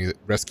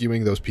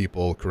rescuing those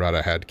people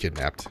Kurata had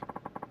kidnapped.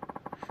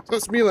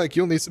 Sounds to me like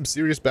you'll need some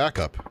serious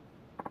backup.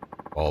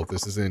 Well,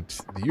 this isn't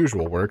the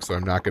usual work, so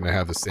I'm not going to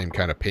have the same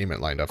kind of payment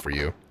lined up for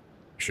you. You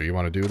sure you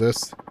want to do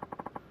this?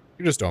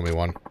 You just owe me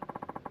one.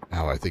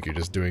 Now I think you're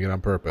just doing it on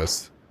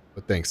purpose.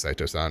 But thanks,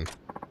 Saito-san.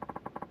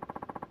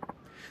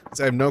 Since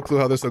I have no clue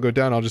how this will go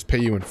down, I'll just pay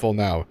you in full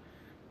now.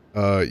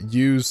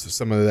 Use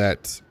some of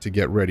that to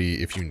get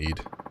ready if you need.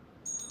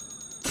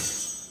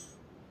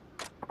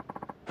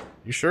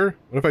 You sure?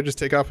 What if I just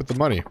take off with the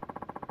money?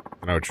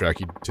 Then I would track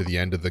you to the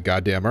end of the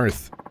goddamn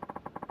earth.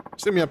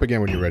 Just hit me up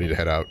again when you're ready to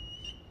head out.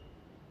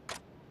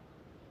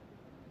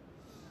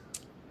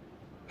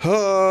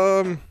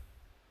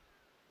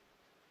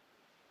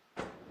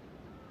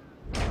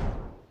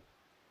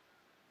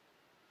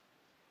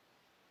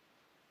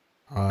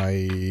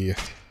 I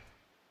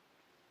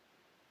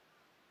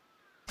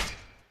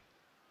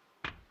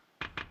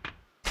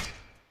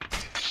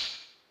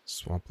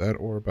swap that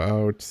orb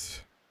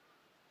out.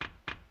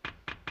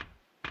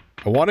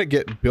 I want to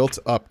get built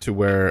up to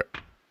where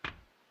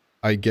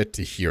I get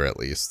to here at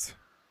least.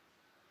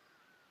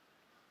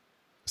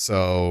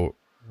 So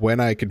when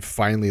I can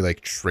finally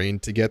like train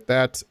to get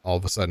that, all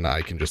of a sudden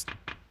I can just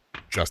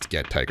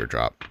get Tiger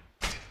Drop.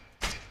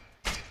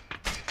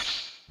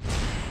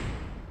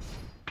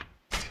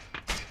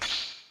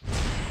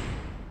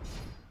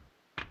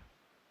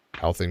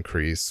 Health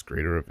increase,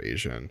 greater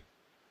evasion.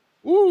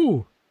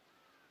 Ooh!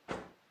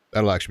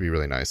 That'll actually be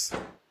really nice.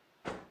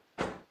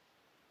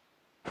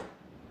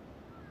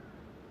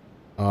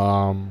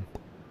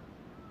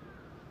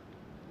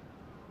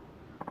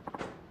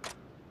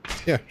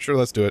 Yeah, sure,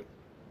 let's do it.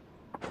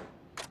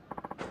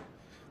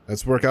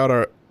 Let's work out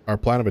our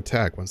plan of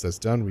attack. Once that's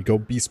done, we go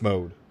beast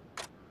mode.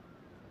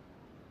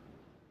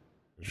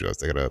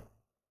 Just, I got a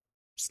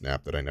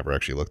snap that I never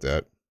actually looked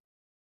at.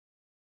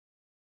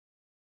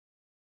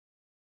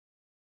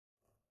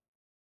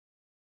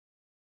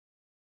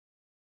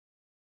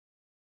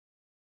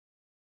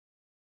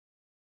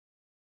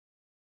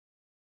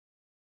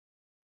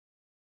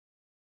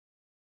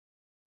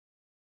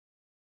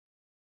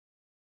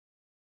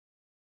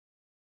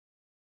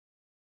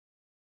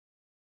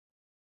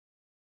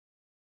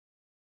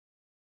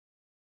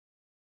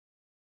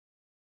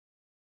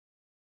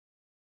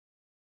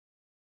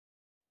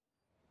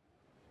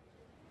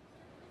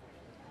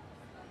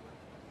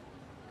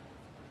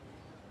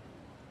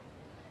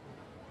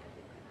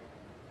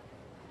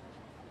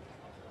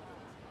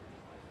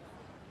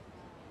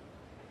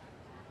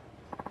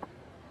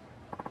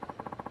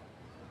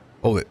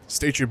 Hold it.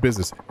 State your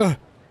business.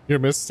 You're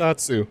Miss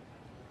Satsu.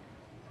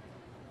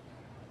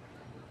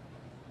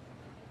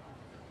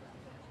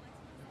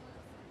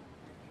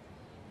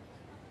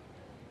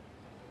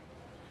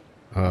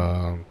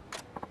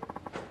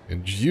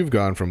 And you've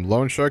gone from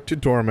loan shark to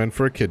doorman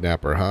for a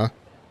kidnapper, huh?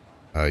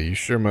 You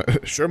sure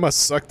must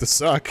suck to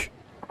suck.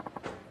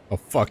 Oh,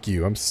 fuck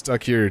you. I'm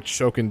stuck here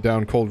choking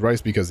down cold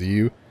rice because of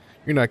you.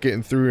 You're not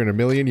getting through in a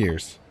million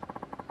years.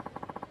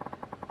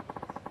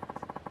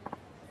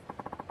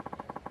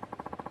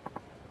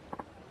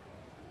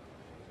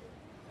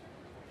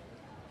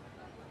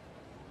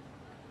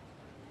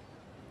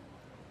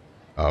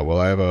 Well,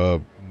 I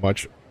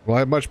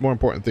have much more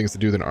important things to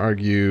do than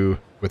argue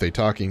with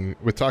talking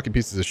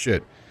pieces of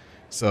shit.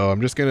 So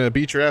I'm just gonna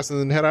beat your ass and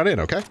then head on in,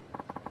 okay?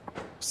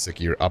 Sick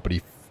of your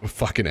uppity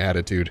fucking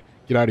attitude.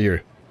 Get out of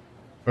here.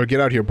 Or get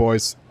out here,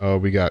 boys. Oh,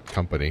 we got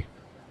company.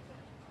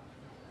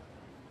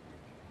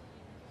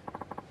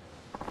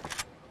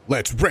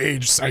 Let's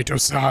rage,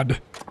 Saito-san!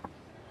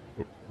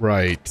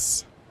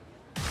 Right.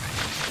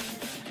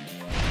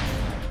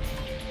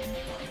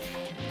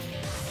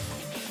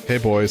 Hey,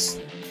 boys.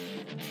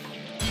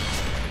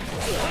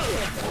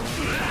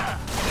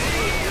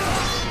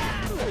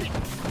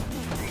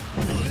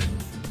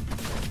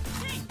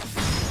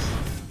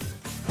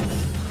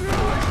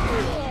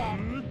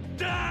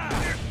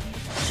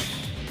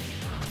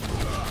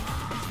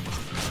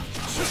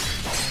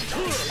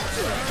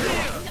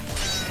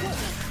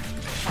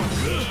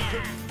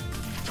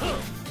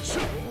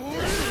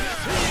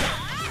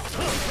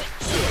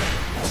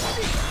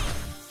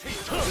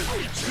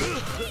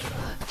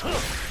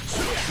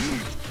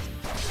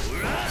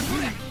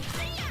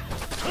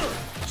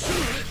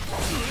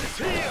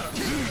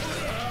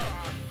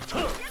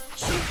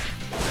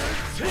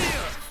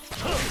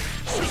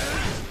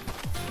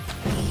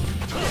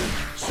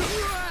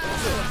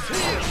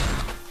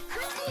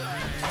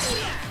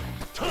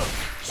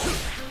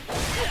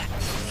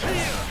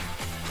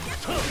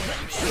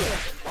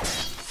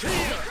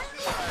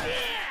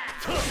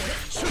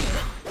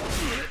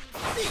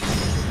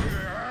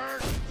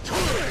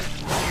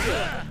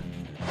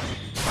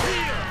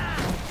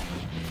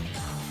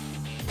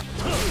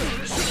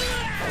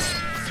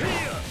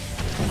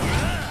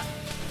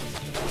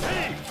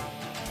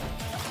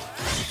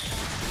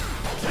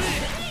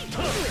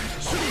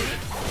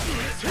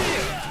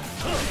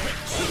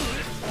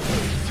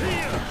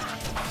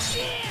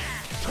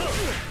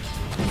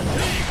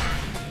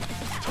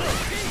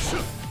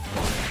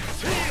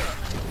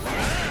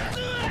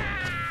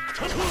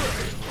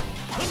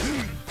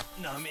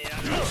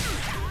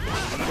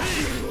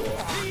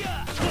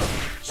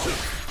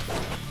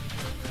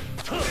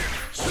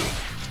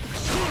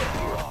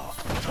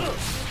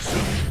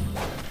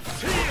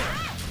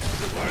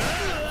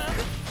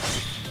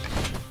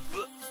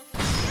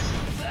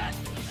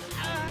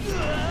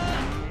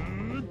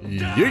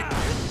 Yeet.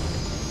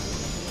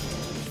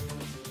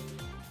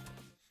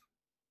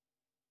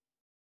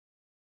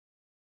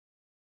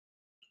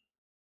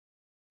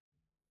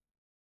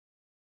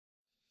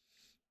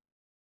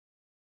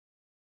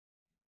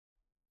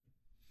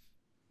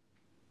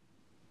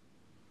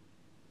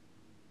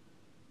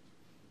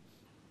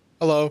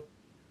 Hello.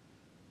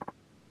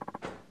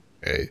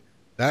 Hey,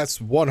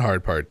 that's one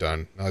hard part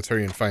done. Now let's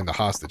hurry and find the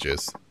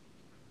hostages.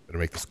 Better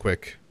make this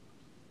quick.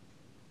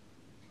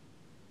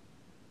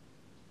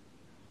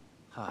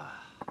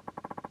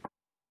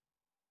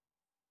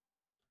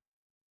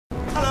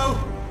 Hello!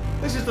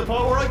 This is the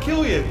part where I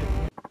kill you!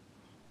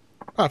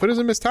 Ah, if it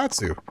isn't Miss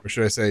Tatsu. Or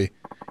should I say,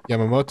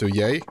 Yamamoto,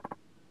 yay?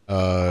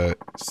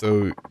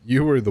 So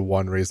you were the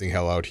one raising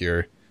hell out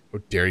here. How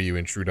dare you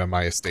intrude on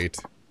my estate?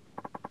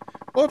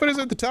 Well, if it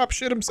isn't the top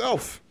shit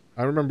himself.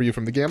 I remember you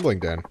from the gambling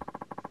den.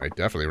 I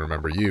definitely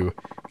remember you,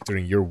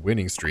 considering your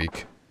winning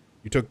streak.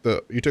 You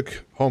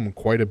took home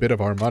quite a bit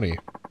of our money.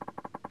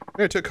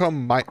 I took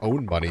home my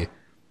own money.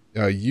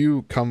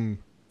 You come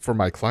for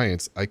my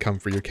clients, I come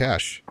for your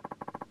cash.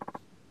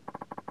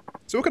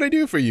 So what can I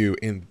do for you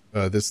in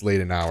this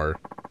late an hour?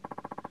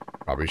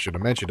 Probably should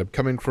have mentioned I'm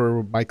coming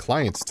for my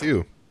clients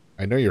too.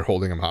 I know you're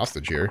holding them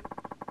hostage here.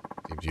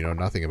 Seems you know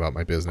nothing about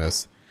my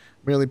business.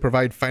 I merely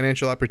provide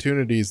financial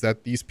opportunities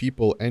that these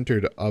people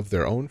entered of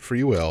their own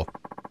free will.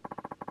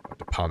 I have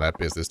to pound that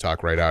business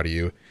talk right out of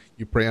you.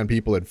 You prey on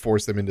people and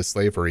force them into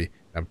slavery.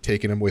 And I'm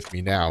taking them with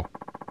me now.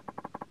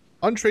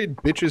 Untrained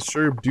bitches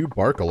sure do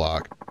bark a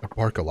lot.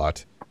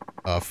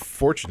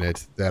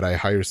 Fortunate that I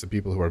hire some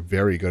people who are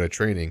very good at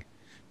training.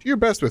 Do your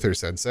best with her,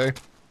 Sensei.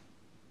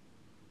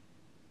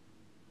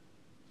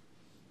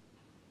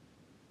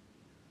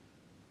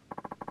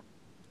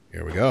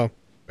 Here we go.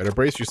 Better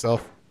brace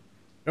yourself.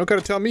 You don't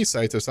gotta tell me,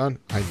 Saito-san.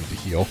 I need to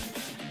heal.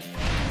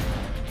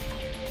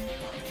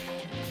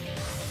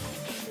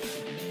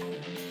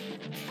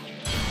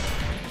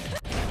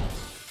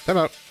 Time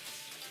out.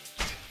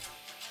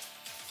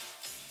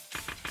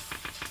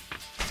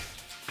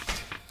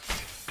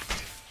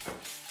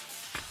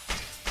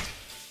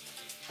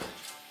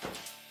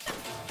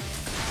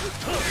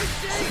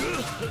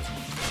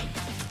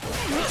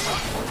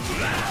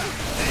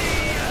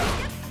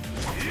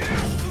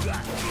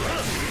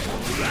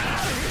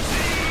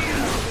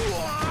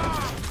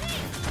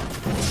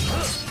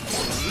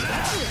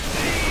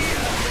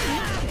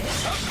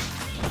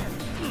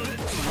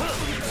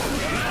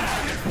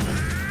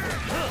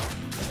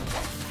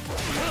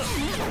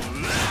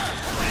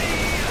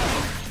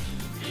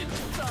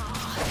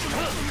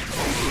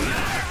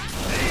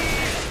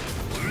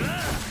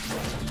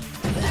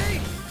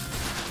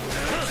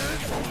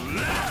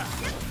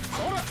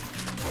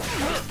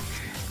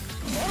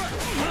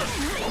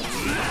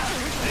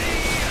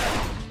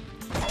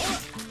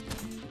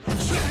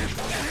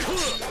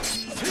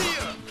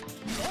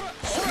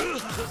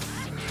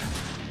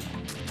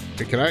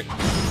 Can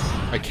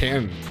I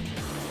can.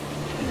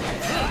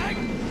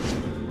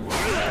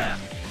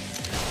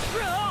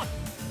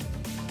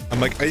 I'm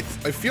like, I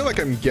feel like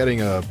I'm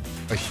getting a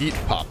heat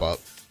pop-up.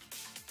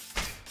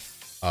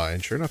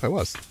 And sure enough, I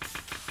was.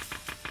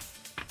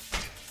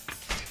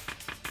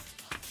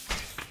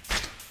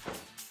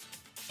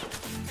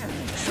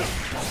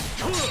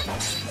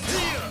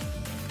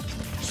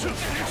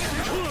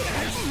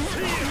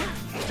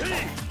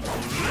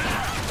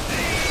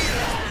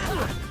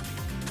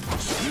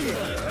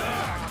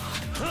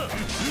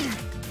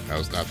 That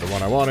was not the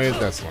one I wanted.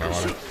 That's the one I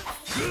wanted.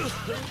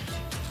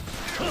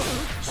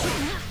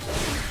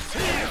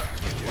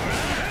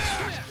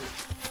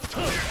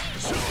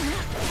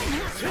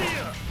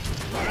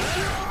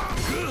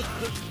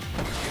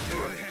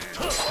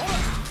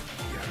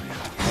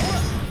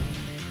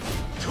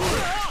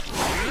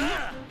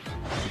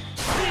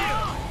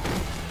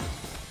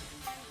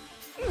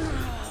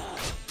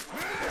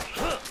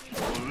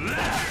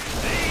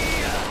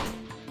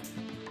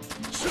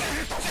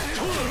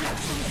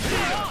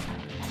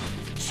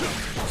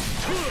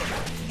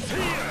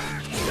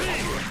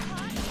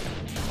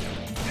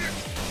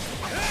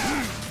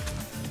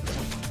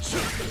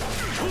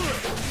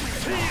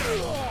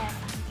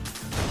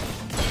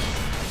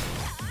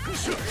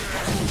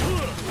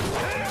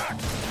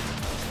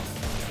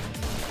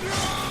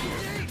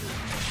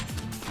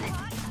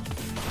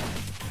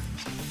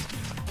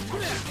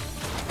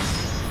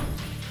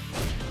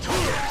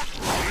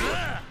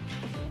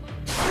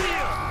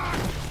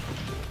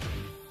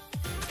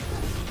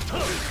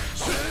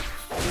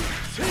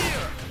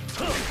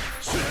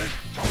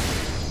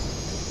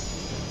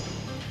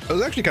 It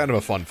was actually kind of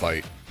a fun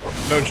fight.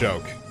 No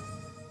joke.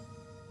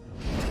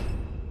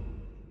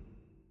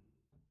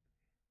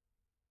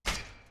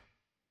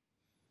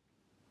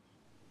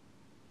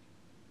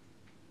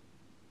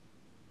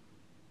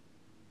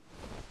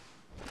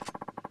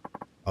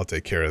 I'll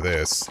take care of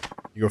this.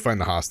 You go find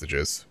the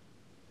hostages.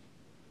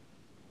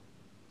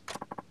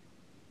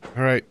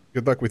 Alright,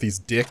 good luck with these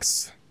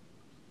dicks.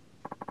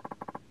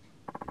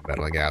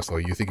 Meddling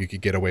asshole, you think you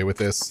could get away with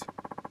this?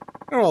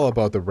 I know all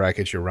about the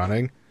racket you're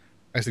running.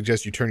 I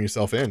suggest you turn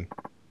yourself in.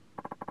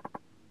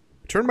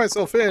 Turn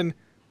myself in?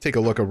 Take a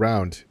look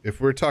around. If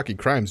we're talking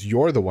crimes,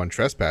 you're the one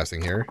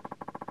trespassing here.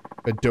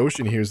 A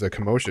Doshin hears a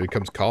commotion and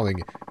comes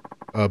calling.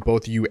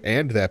 Both you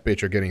and that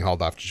bitch are getting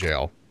hauled off to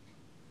jail.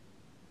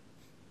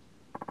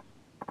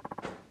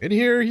 And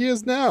here he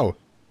is now.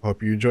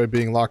 Hope you enjoy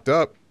being locked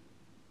up.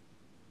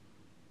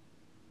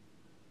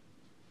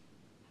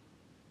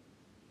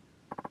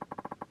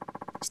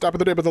 Stop in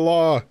the name of the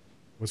law.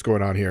 What's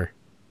going on here?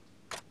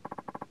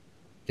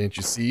 Can't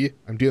you see?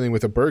 I'm dealing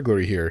with a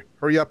burglary here.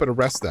 Hurry up and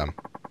arrest them.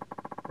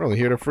 We're only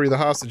here to free the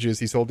hostages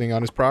he's holding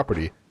on his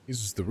property.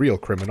 He's the real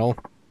criminal.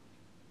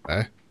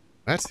 What?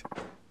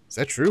 Is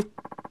that true?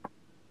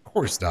 Of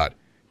course not.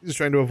 He's just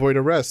trying to avoid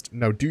arrest.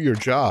 Now do your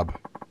job.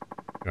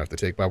 You don't have to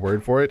take my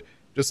word for it.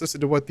 Just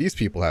listen to what these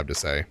people have to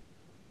say.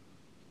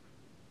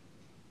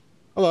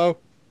 Hello.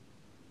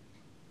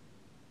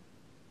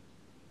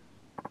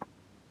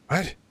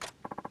 What?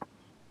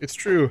 It's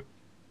true.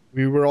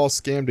 We were all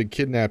scammed and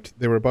kidnapped.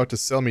 They were about to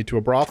sell me to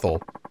a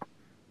brothel. I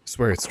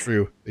swear it's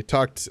true. They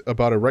talked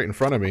about it right in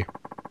front of me.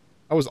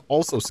 I was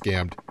also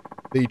scammed.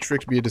 They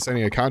tricked me into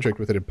signing a contract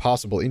with an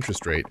impossible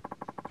interest rate.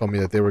 Told me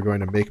that they were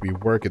going to make me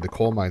work in the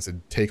coal mines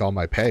and take all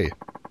my pay.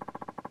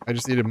 I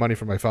just needed money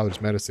for my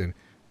father's medicine.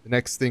 The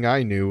next thing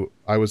I knew,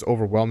 I was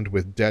overwhelmed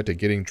with debt and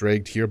getting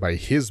dragged here by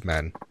his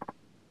men.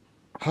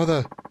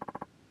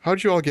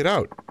 How'd you all get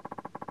out?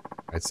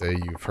 I'd say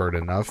you've heard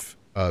enough,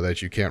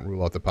 that you can't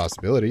rule out the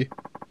possibility.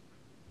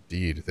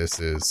 Indeed, this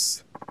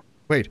is...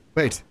 Wait.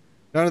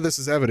 None of this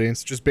is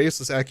evidence, just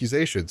baseless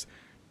accusations.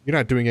 You're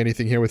not doing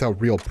anything here without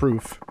real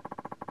proof.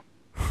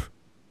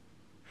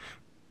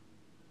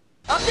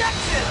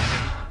 Objection!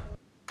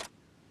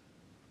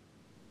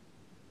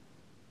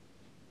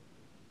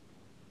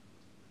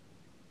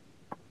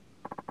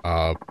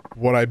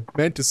 What I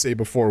meant to say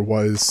before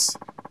was...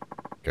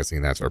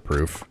 Guessing that's our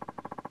proof.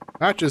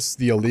 Not just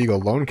the illegal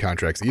loan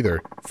contracts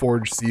either.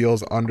 Forged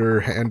seals,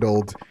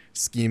 underhanded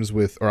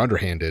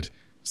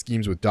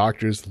schemes with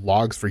doctors,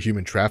 logs for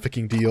human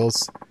trafficking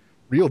deals.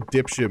 Real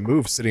dipshit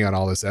moves sitting on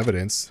all this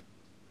evidence.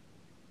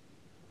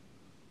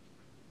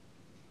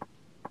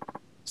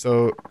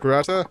 So,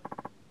 Kurata,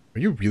 are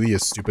you really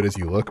as stupid as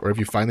you look, or have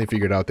you finally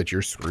figured out that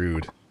you're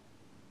screwed?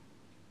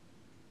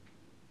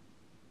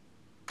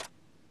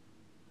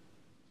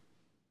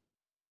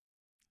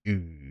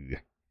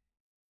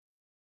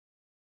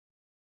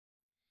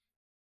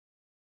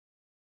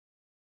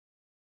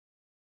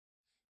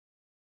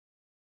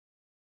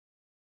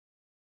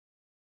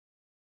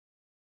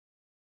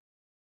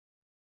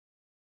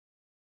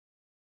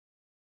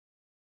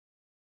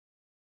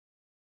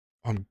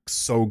 I'm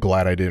so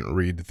glad I didn't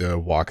read the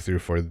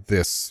walkthrough for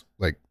this,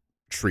 like,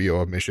 trio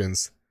of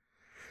missions.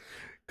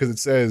 Because it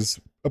says,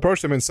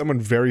 approach them and someone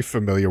very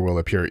familiar will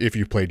appear if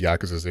you played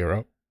Yakuza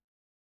 0.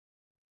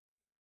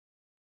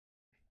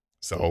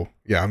 So,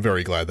 yeah, I'm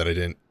very glad that I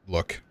didn't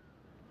look.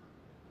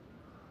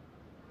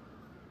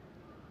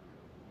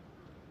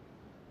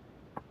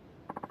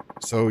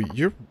 So,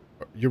 you're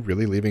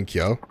really leaving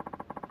Kyo?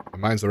 My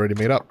mind's already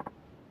made up.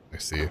 I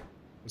see.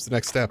 What's the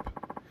next step?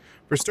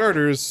 For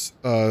starters,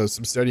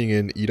 some studying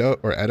in Edo.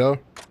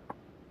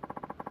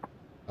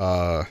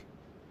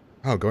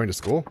 Going to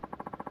school?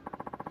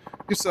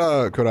 You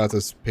saw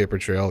Kodata's paper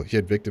trail. He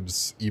had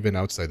victims even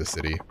outside the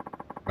city.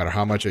 No matter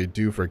how much I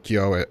do for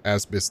Kyo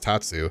as Miss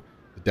Tatsu,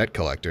 the debt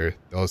collector,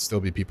 there'll still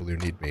be people who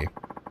need me.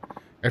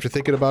 After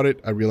thinking about it,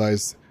 I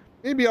realized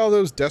maybe all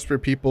those desperate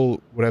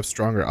people would have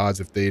stronger odds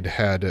if they'd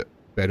had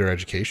better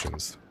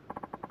educations.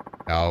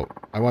 Now,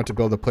 I want to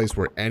build a place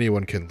where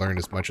anyone can learn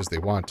as much as they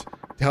want.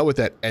 To hell with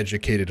that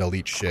educated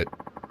elite shit.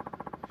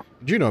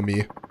 And you know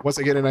me, once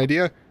I get an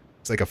idea,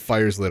 it's like a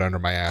fire's lit under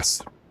my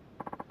ass.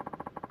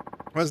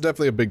 Well, that's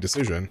definitely a big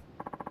decision.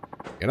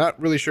 I'm not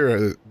really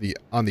sure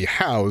on the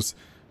hows,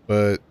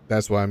 but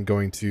that's why I'm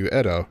going to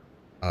Edo.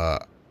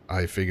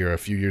 I figure a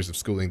few years of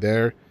schooling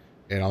there,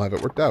 and I'll have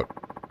it worked out.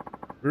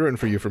 We're rooting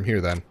for you from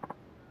here, then.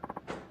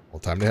 Well,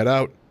 time to head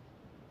out.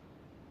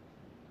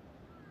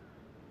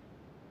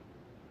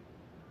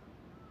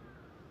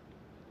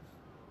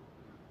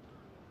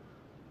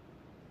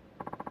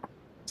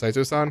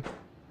 Saito-san,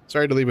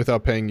 sorry to leave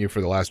without paying you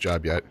for the last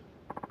job yet.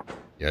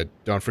 Yeah,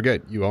 don't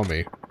forget, you owe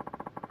me.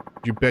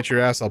 You bet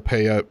your ass I'll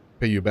pay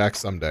you back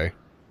someday.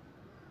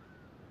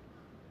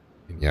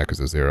 In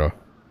Yakuza 0.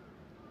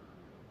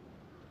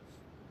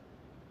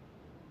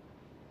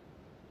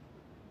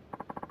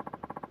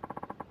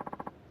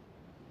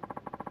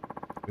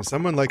 When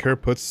someone like her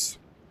puts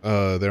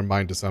their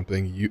mind to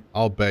something,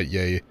 I'll bet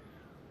Ye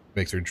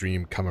makes her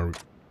dream become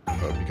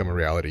a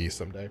reality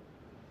someday.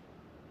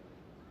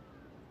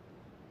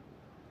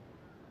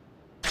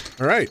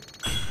 All right.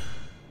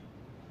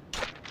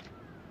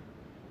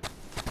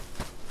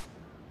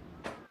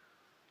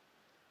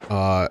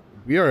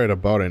 We are at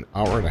about an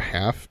hour and a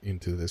half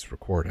into this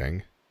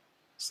recording.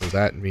 So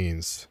that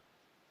means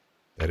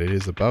that it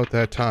is about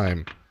that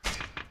time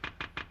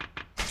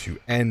to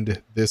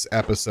end this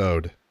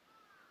episode.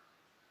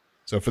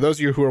 So for those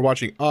of you who are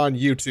watching on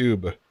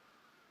YouTube,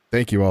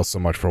 thank you all so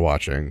much for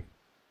watching.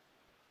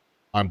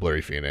 I'm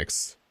Blurry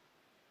Phoenix,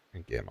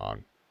 and game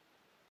on.